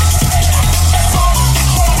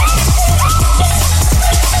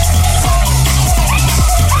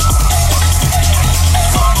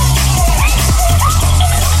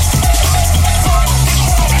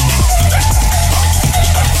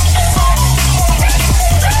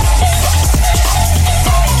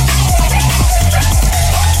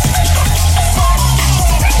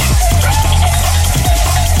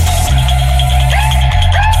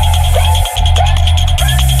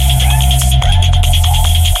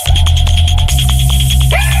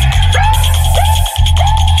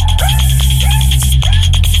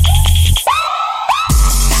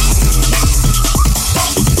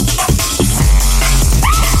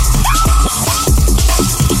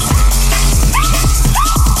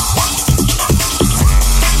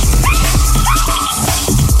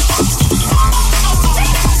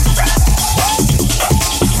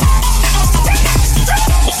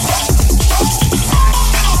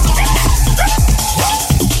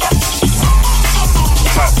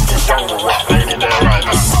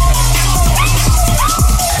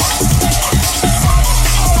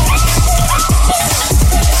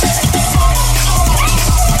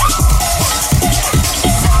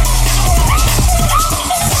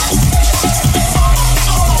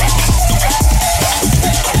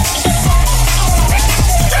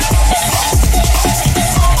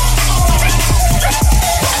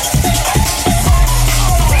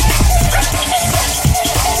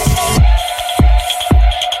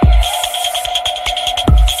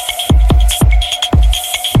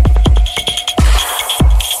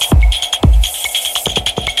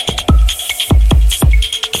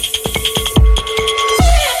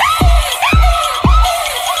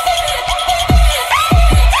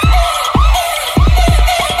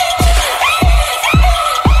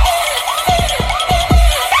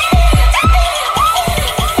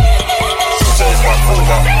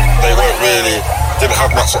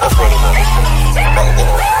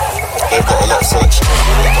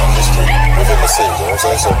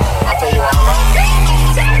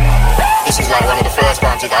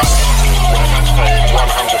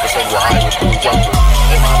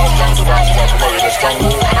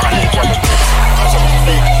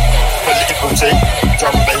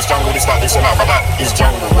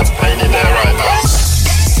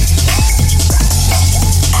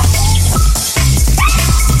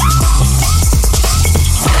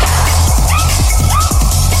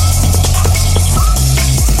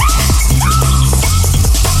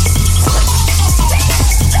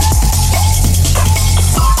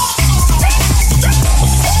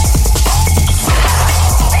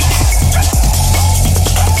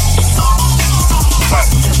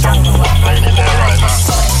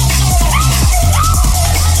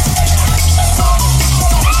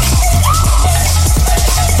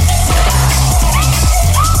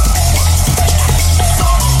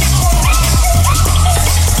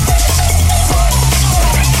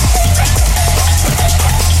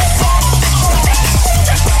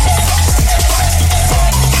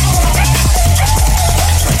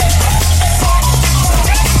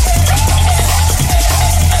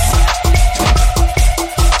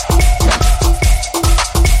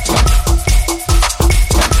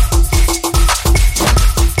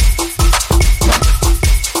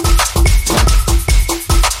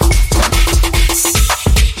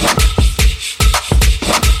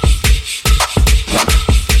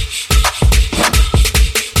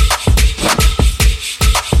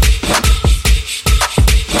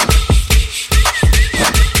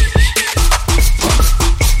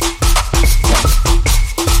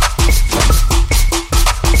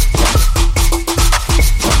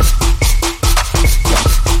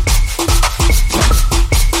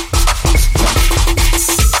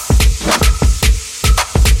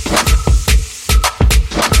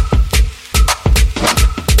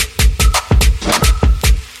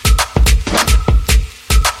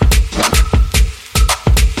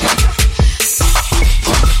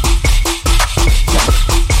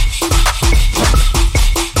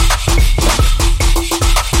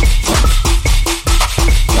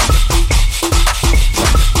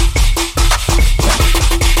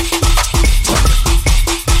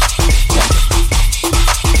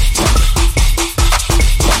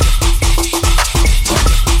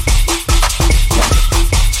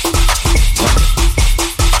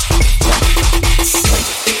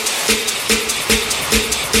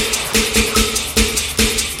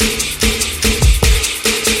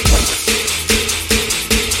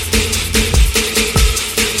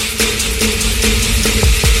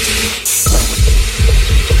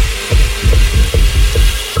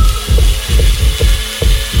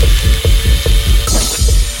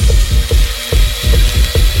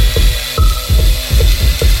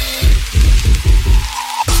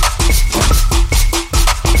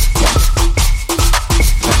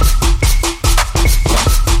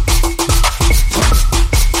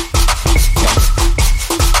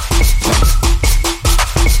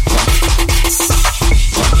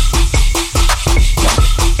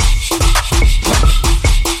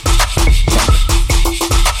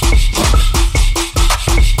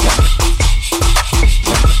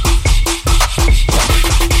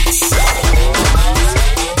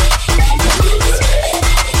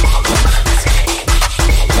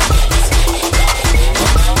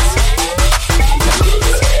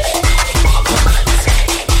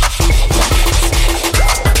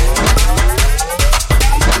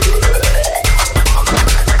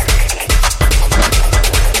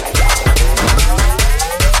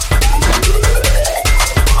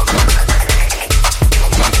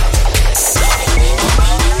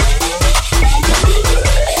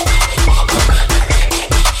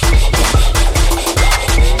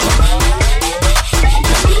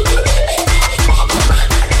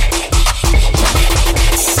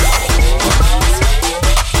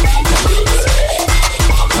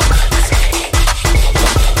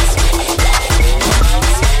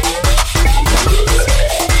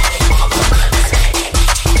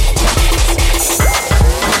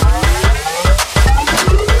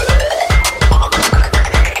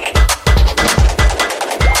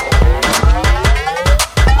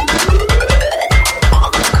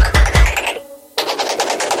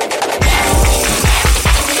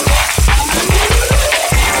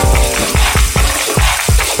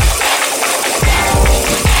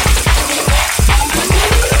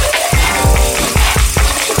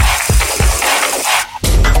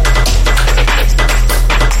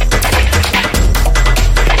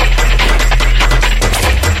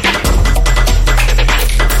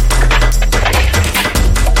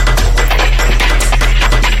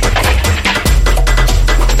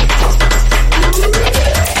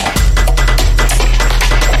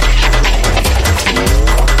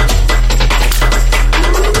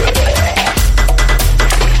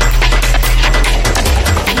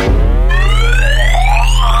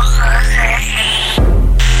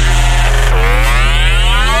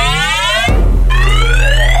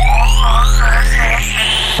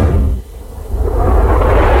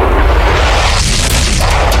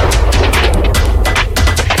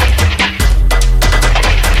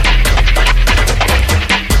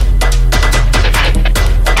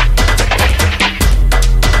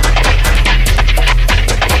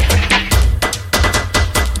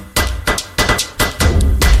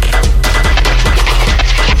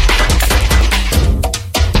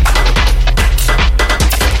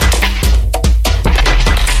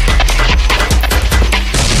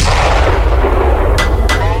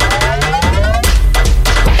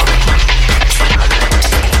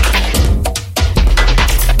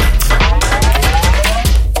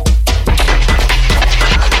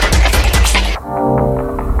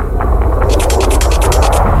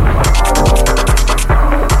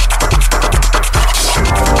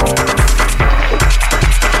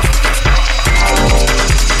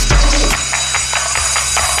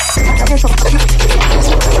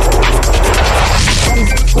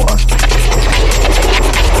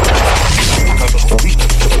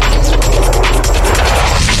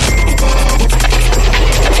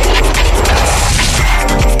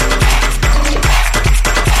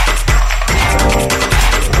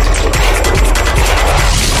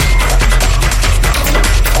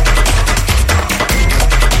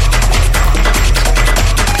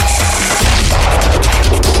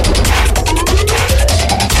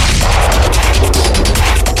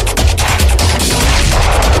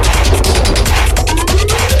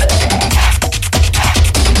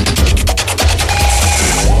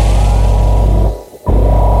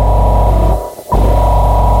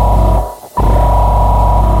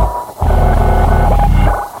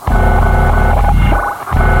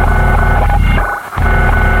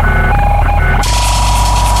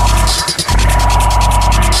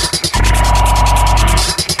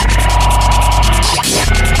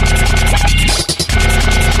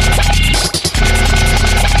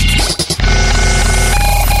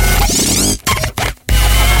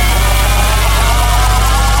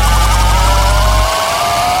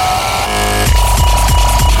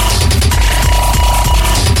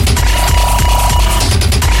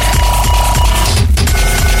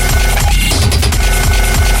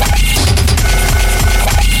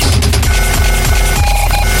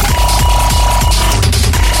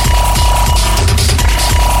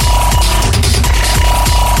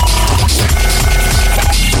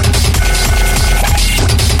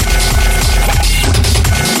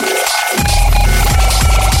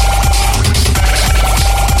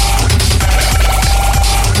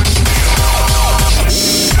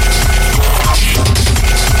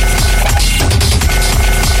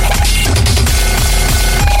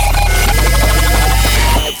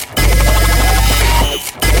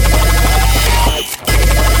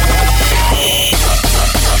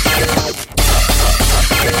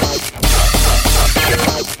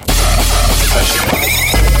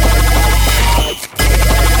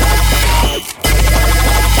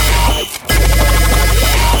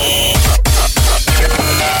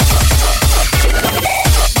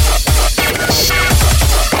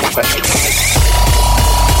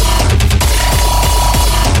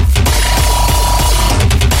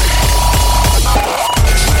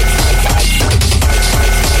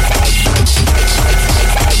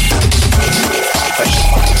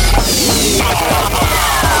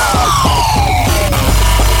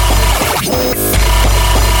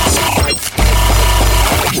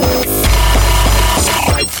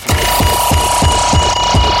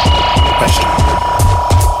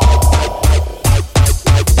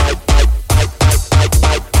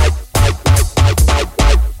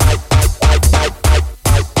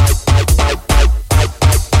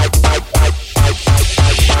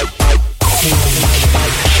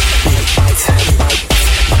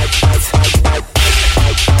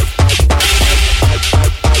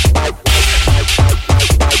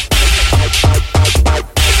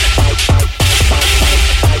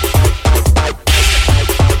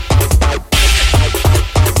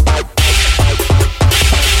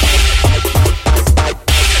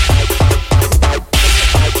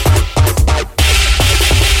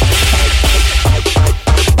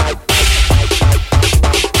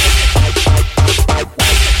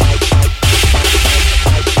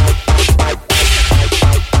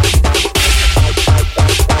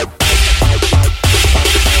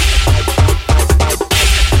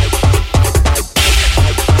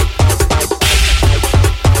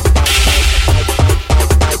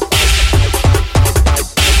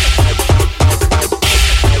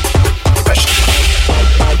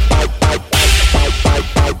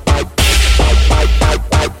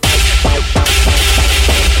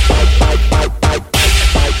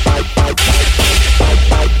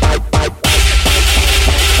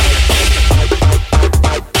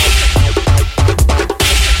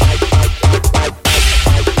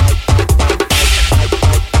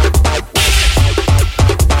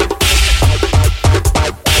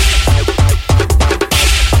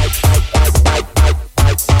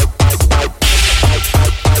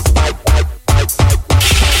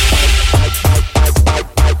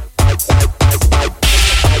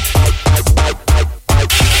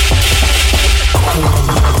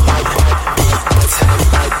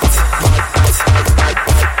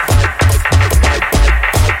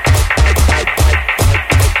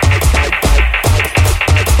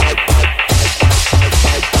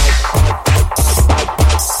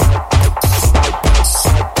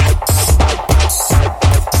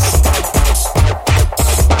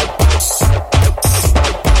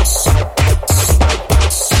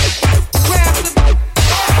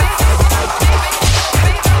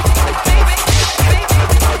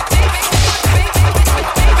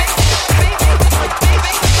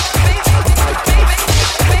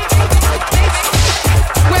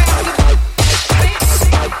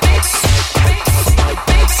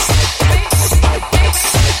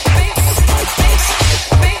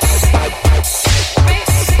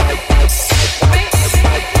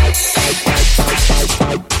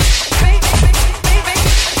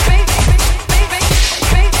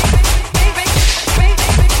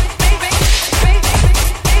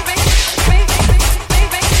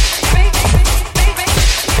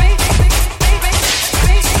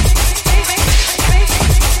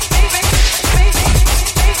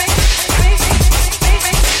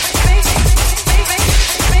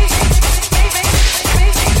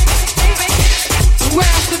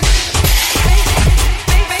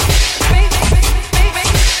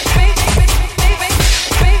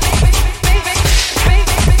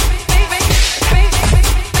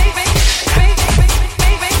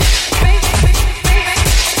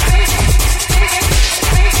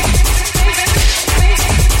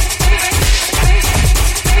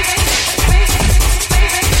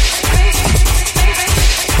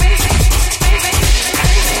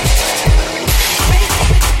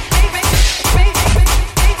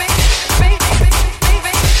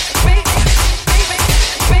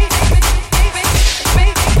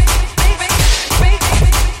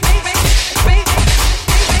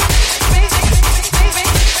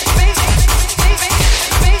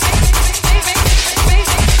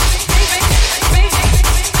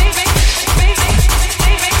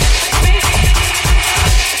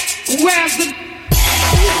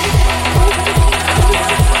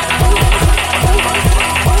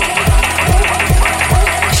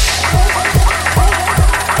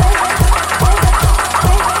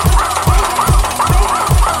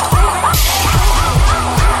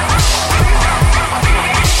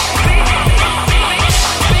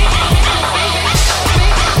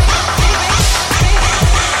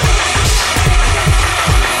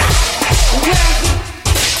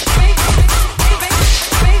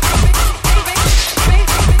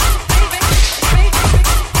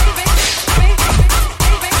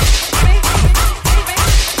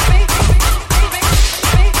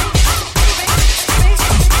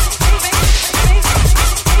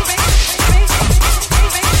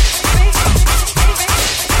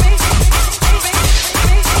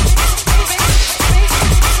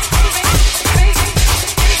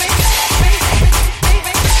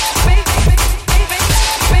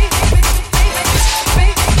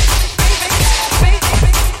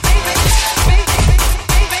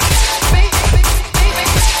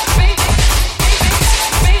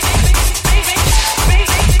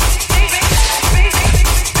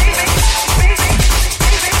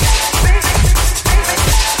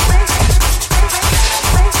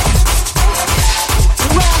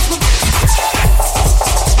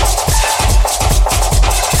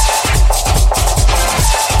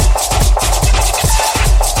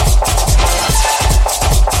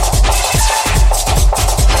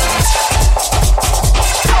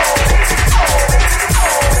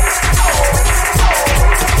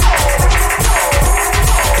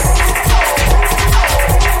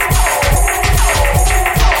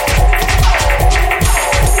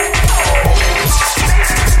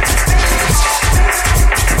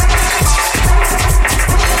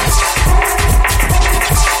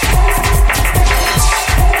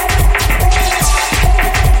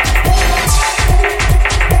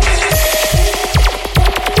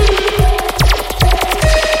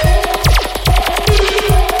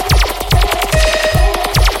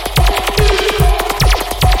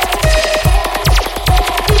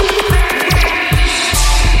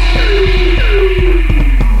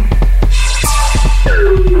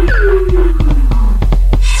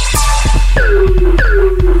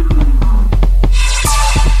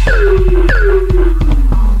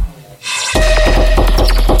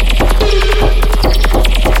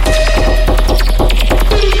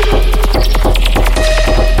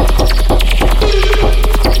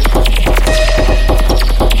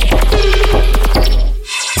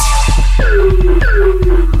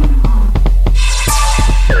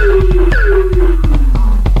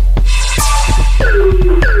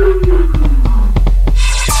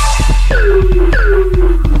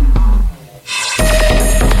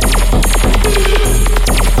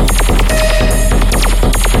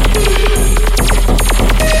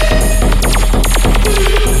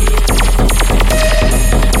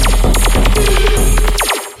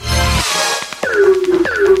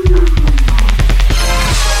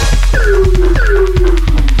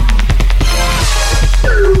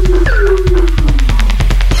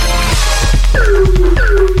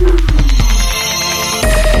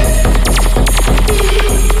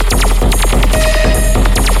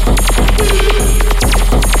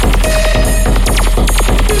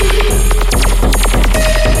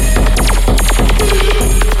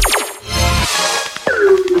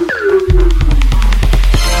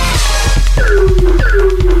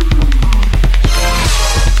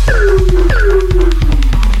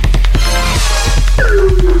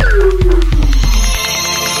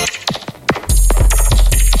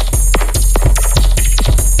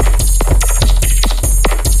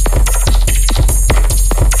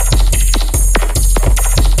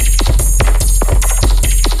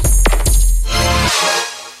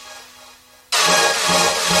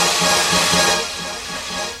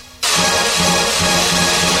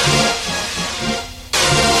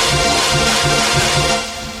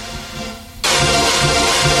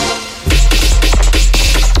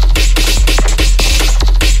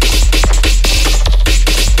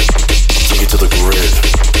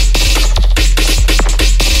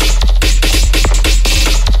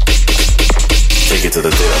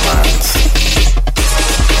 of minds.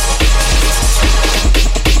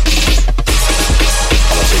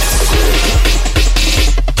 I'ma take it to the grid.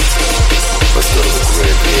 Let's go to the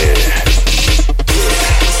grid, yeah.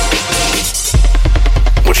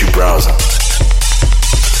 What you browsing?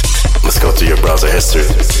 Let's go through your browser history.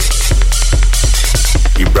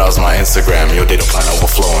 You browse my Instagram, your data plan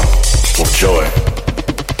overflowing with joy.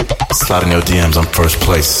 Slide in your DMs, I'm first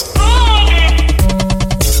place.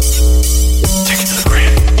 Take it to the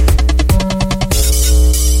grid.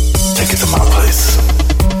 Take it to my place.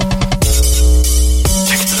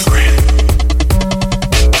 Take it to the grid.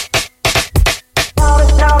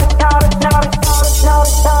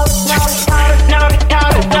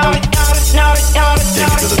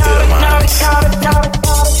 Take it to the data mines.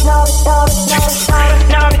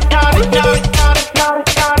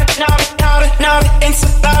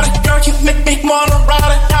 You make me wanna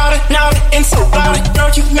ride it, now inside it, girl.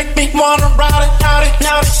 You make me wanna ride it,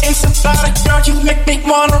 now inside it, girl. You make me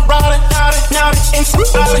wanna ride it, now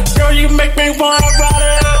inside it, girl. You make me wanna ride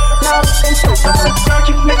it, now inside it, girl.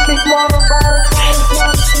 You make me wanna ride it,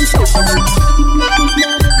 now inside it.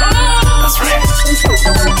 That's right.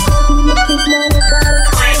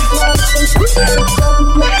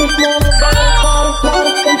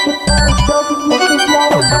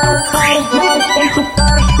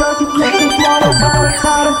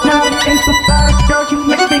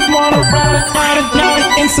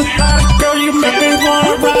 Girl, you make me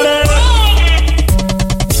wanna ride it.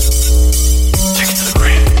 Take it to the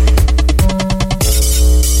grid.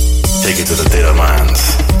 Take it to the data mines.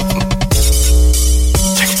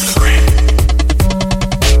 Take it to the grid.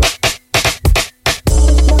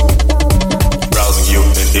 Browsing you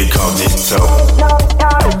incognito.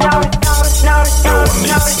 No one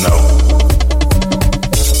needs to know.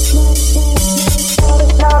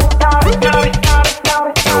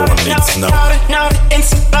 No one needs to know.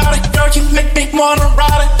 Inside it, girl, you make me wanna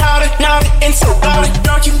ride it. Inside it,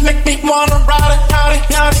 girl, you make me wanna ride it.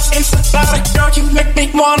 Inside it, girl, you make me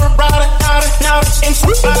wanna ride it.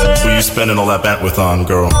 Inside it. Who you spending all that bandwidth on,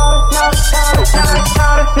 girl?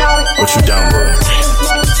 What you downloading?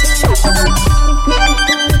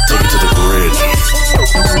 Take it to the grid.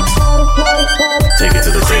 Take it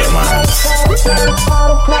to the data mines.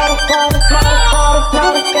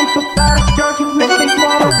 Girl, you make me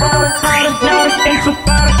wanna ride it.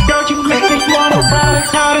 Girl, you make me wanna ride it.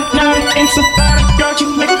 Inside, girl, you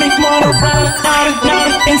make me wanna ride it.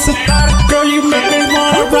 Inside, girl, you make me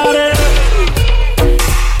wanna ride it.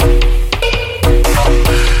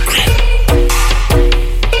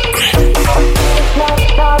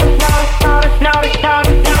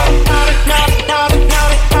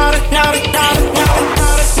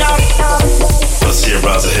 Let's see your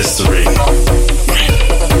browser history.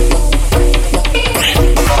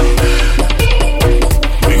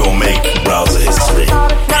 We gon' make browser history.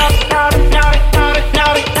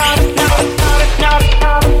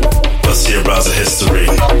 Let's see your browser history.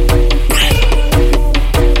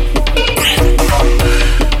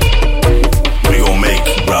 We gon' make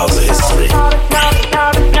browser history.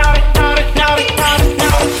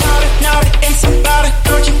 Inside it,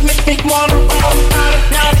 girl, you make me wanna ride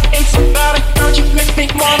it. Inside it, girl, you make me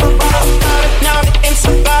wanna ride it.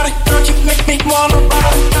 Inside it, girl, you make me wanna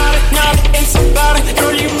ride it. Inside it,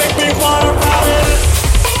 girl, you make me wanna ride it.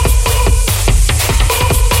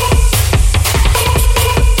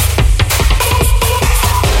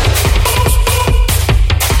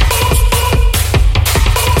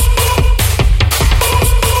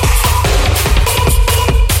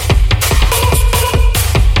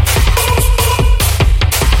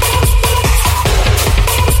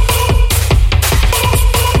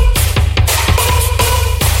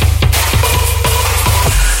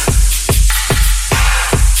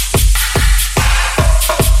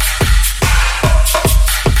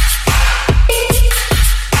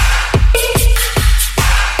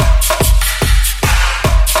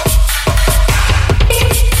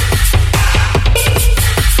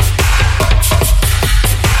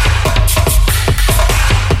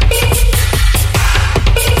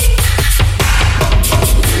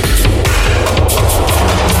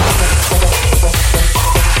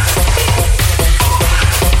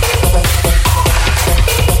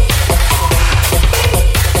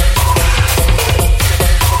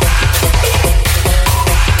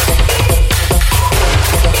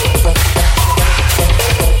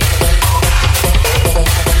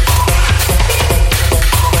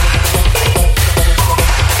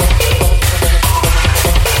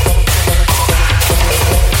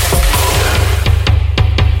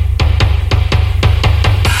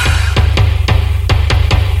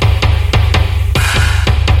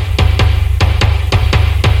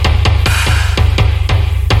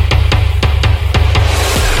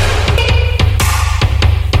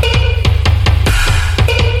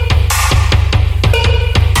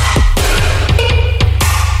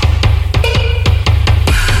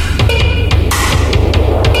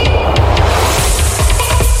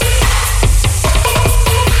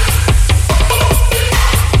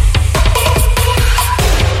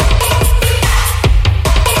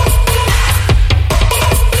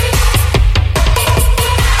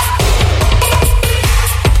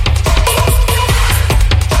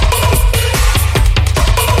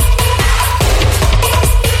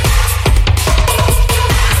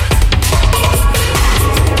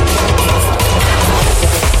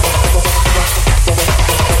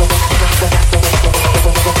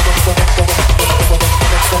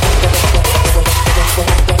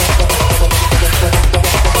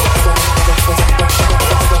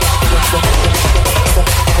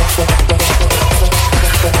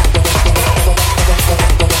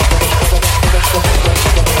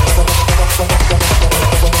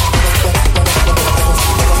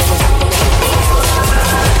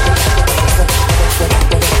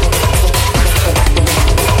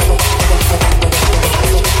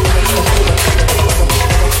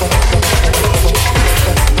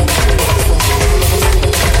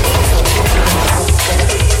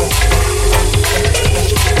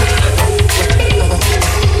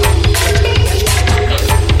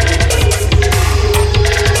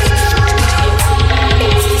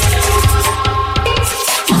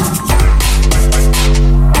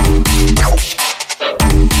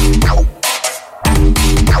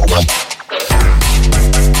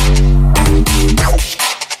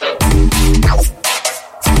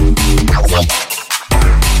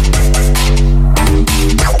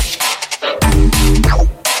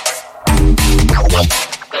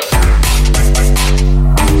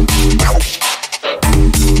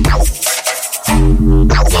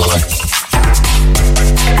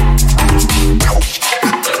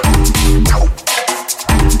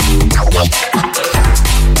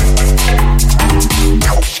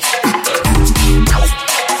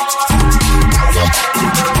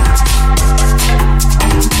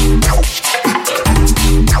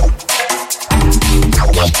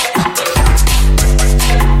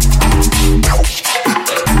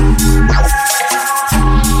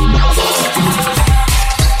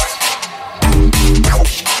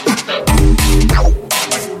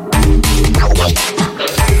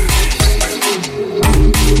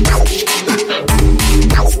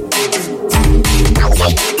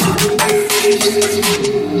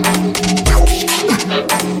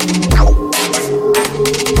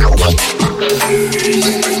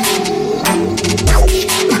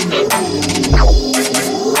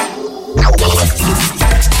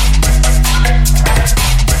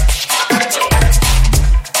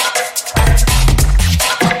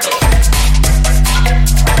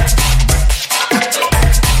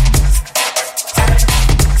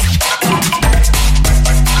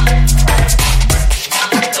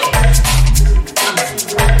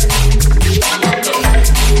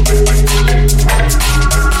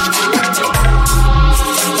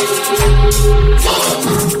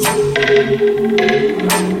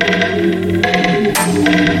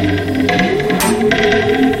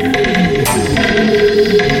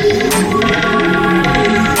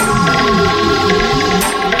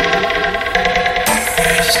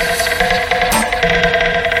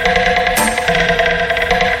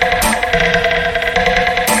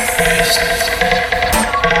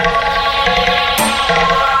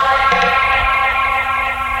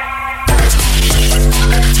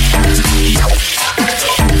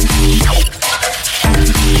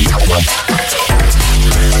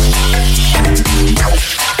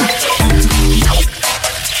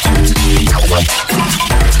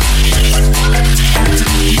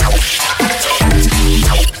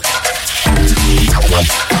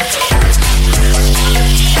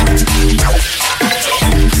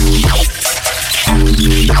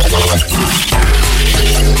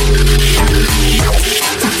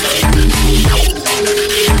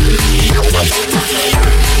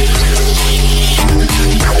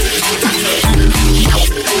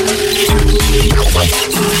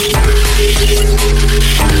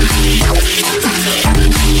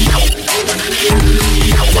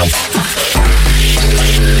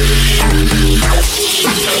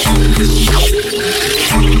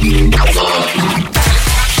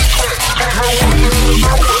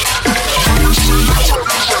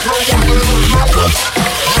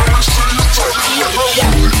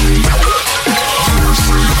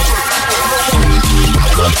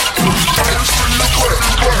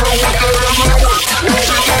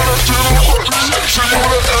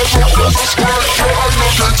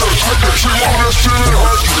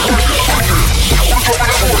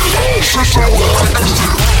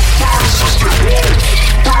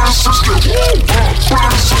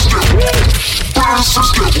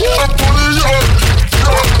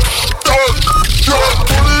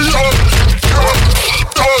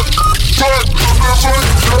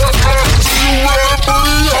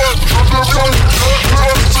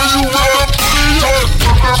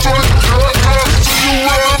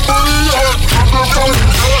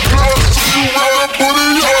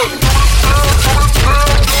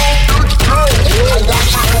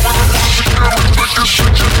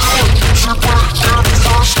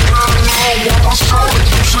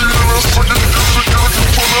 She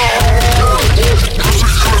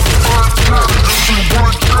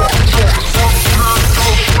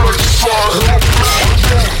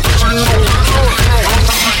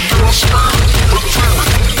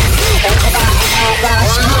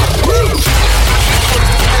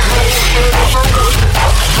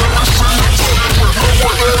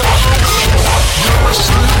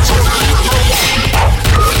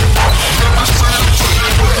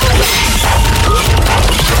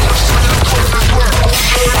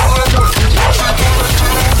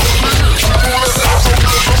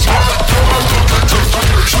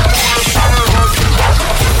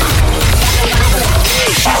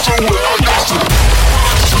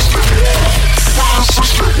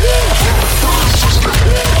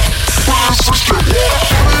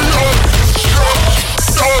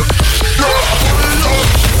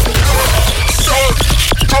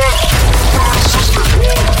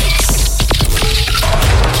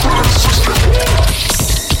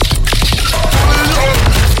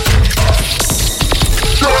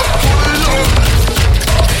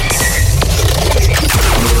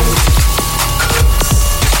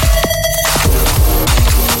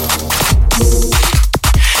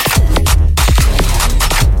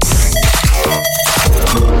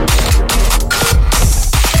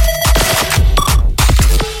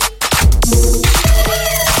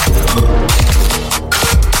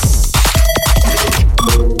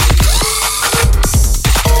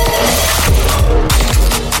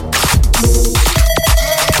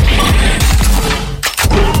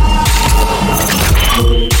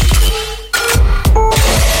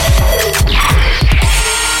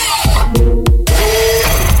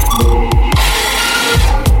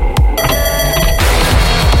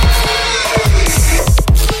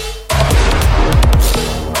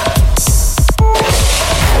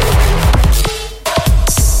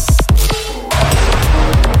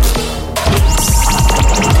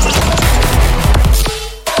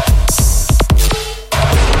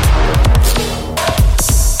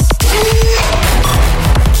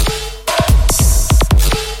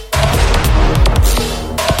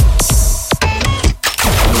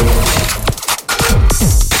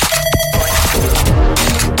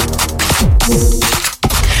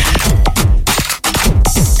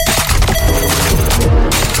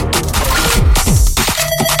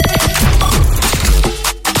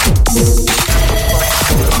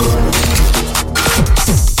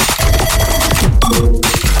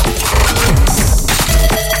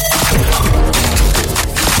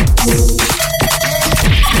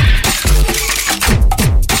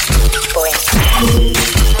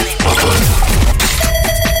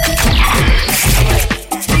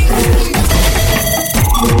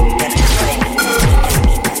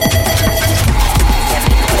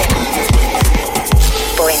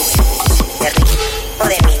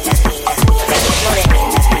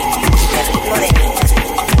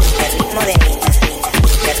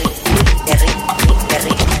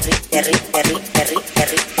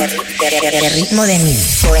este ritmo de mí.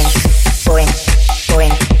 Poen, poen,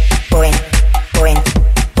 poen, poen, poen,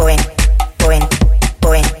 poen, poen,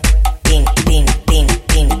 poen, pin, pin, pin,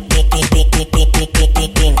 pin, pin, pin, pin, pin, pin, pin, pin,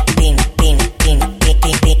 pin,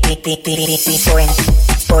 pin, pin, poen,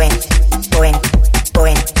 poen, poen,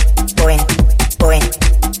 poen, poen, poen,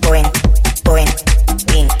 poen, poen,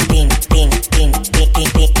 pin, pin, pin, pin, pin, pin,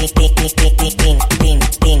 pin, pin, pin, pin, pin,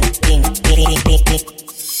 pin, pin.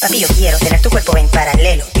 Papi, yo quiero tener tu cuerpo en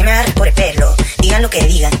paralelo, que me agarres por el pelo, digan lo que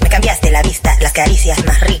digan, me cambiaste la vista, las caricias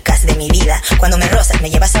más ricas de mi vida, cuando me rozas me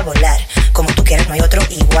llevas a volar, como tú quieras no hay otro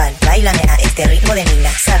igual, báilame a este ritmo de Nina,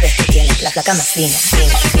 sabes que tienes la flaca más fina, pin,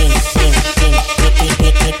 pin, pin, pin, pin,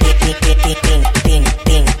 pin, pin, pin, pin, pin, pin,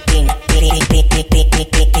 pin, pin,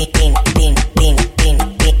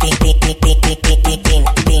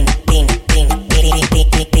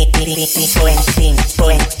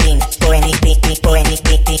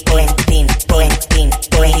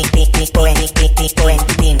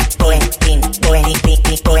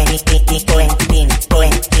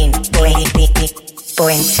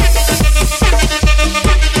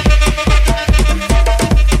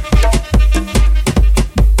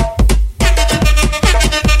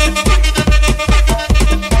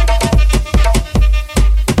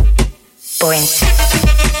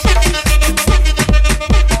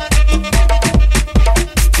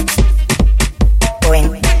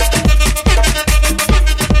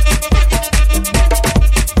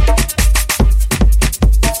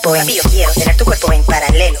 Papi, yo quiero tener tu cuerpo en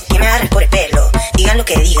paralelo, que me agarres por el pelo, digan lo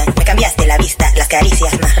que digan, me cambiaste la vista, las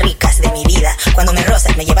caricias más ricas de mi vida, cuando me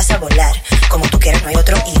rozas me llevas a volar, como tú quieras no hay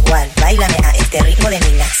otro igual, báilame a este ritmo de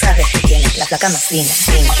Nina, sabes que tienes la flaca más fina,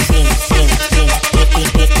 pin, pin, pin, pin, pin,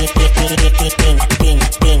 pin, pin, pin, pin, pin,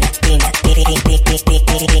 pin,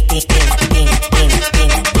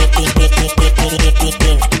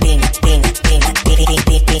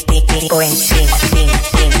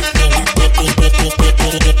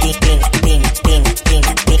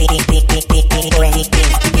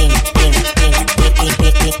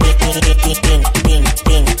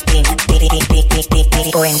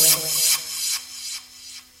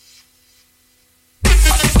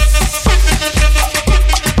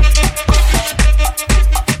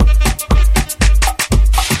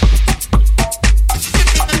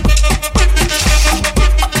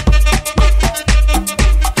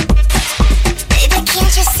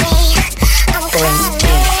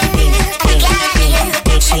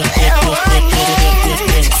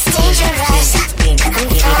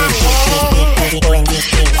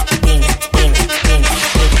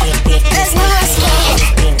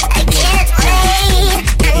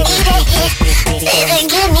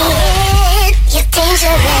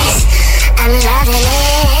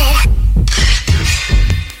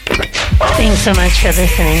 Thanks so much for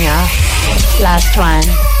listening, y'all. Last one.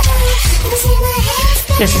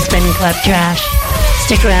 This has been Club Trash.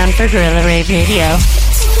 Stick around for Gorilla Rave Radio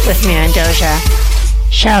with me and Doja.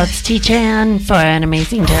 Shouts T-Chan for an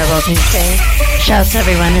amazing Terrible Tuesday. Shouts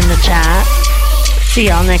everyone in the chat. See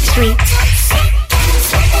y'all next week.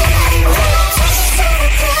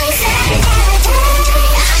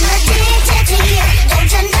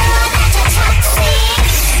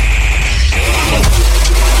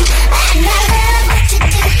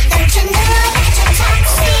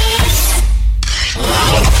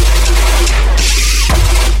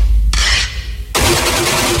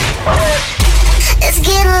 It's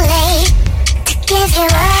getting late to give you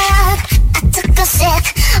up. I took a sip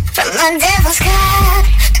from my devil's cup.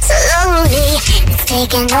 Slowly, it's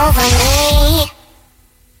taking over me.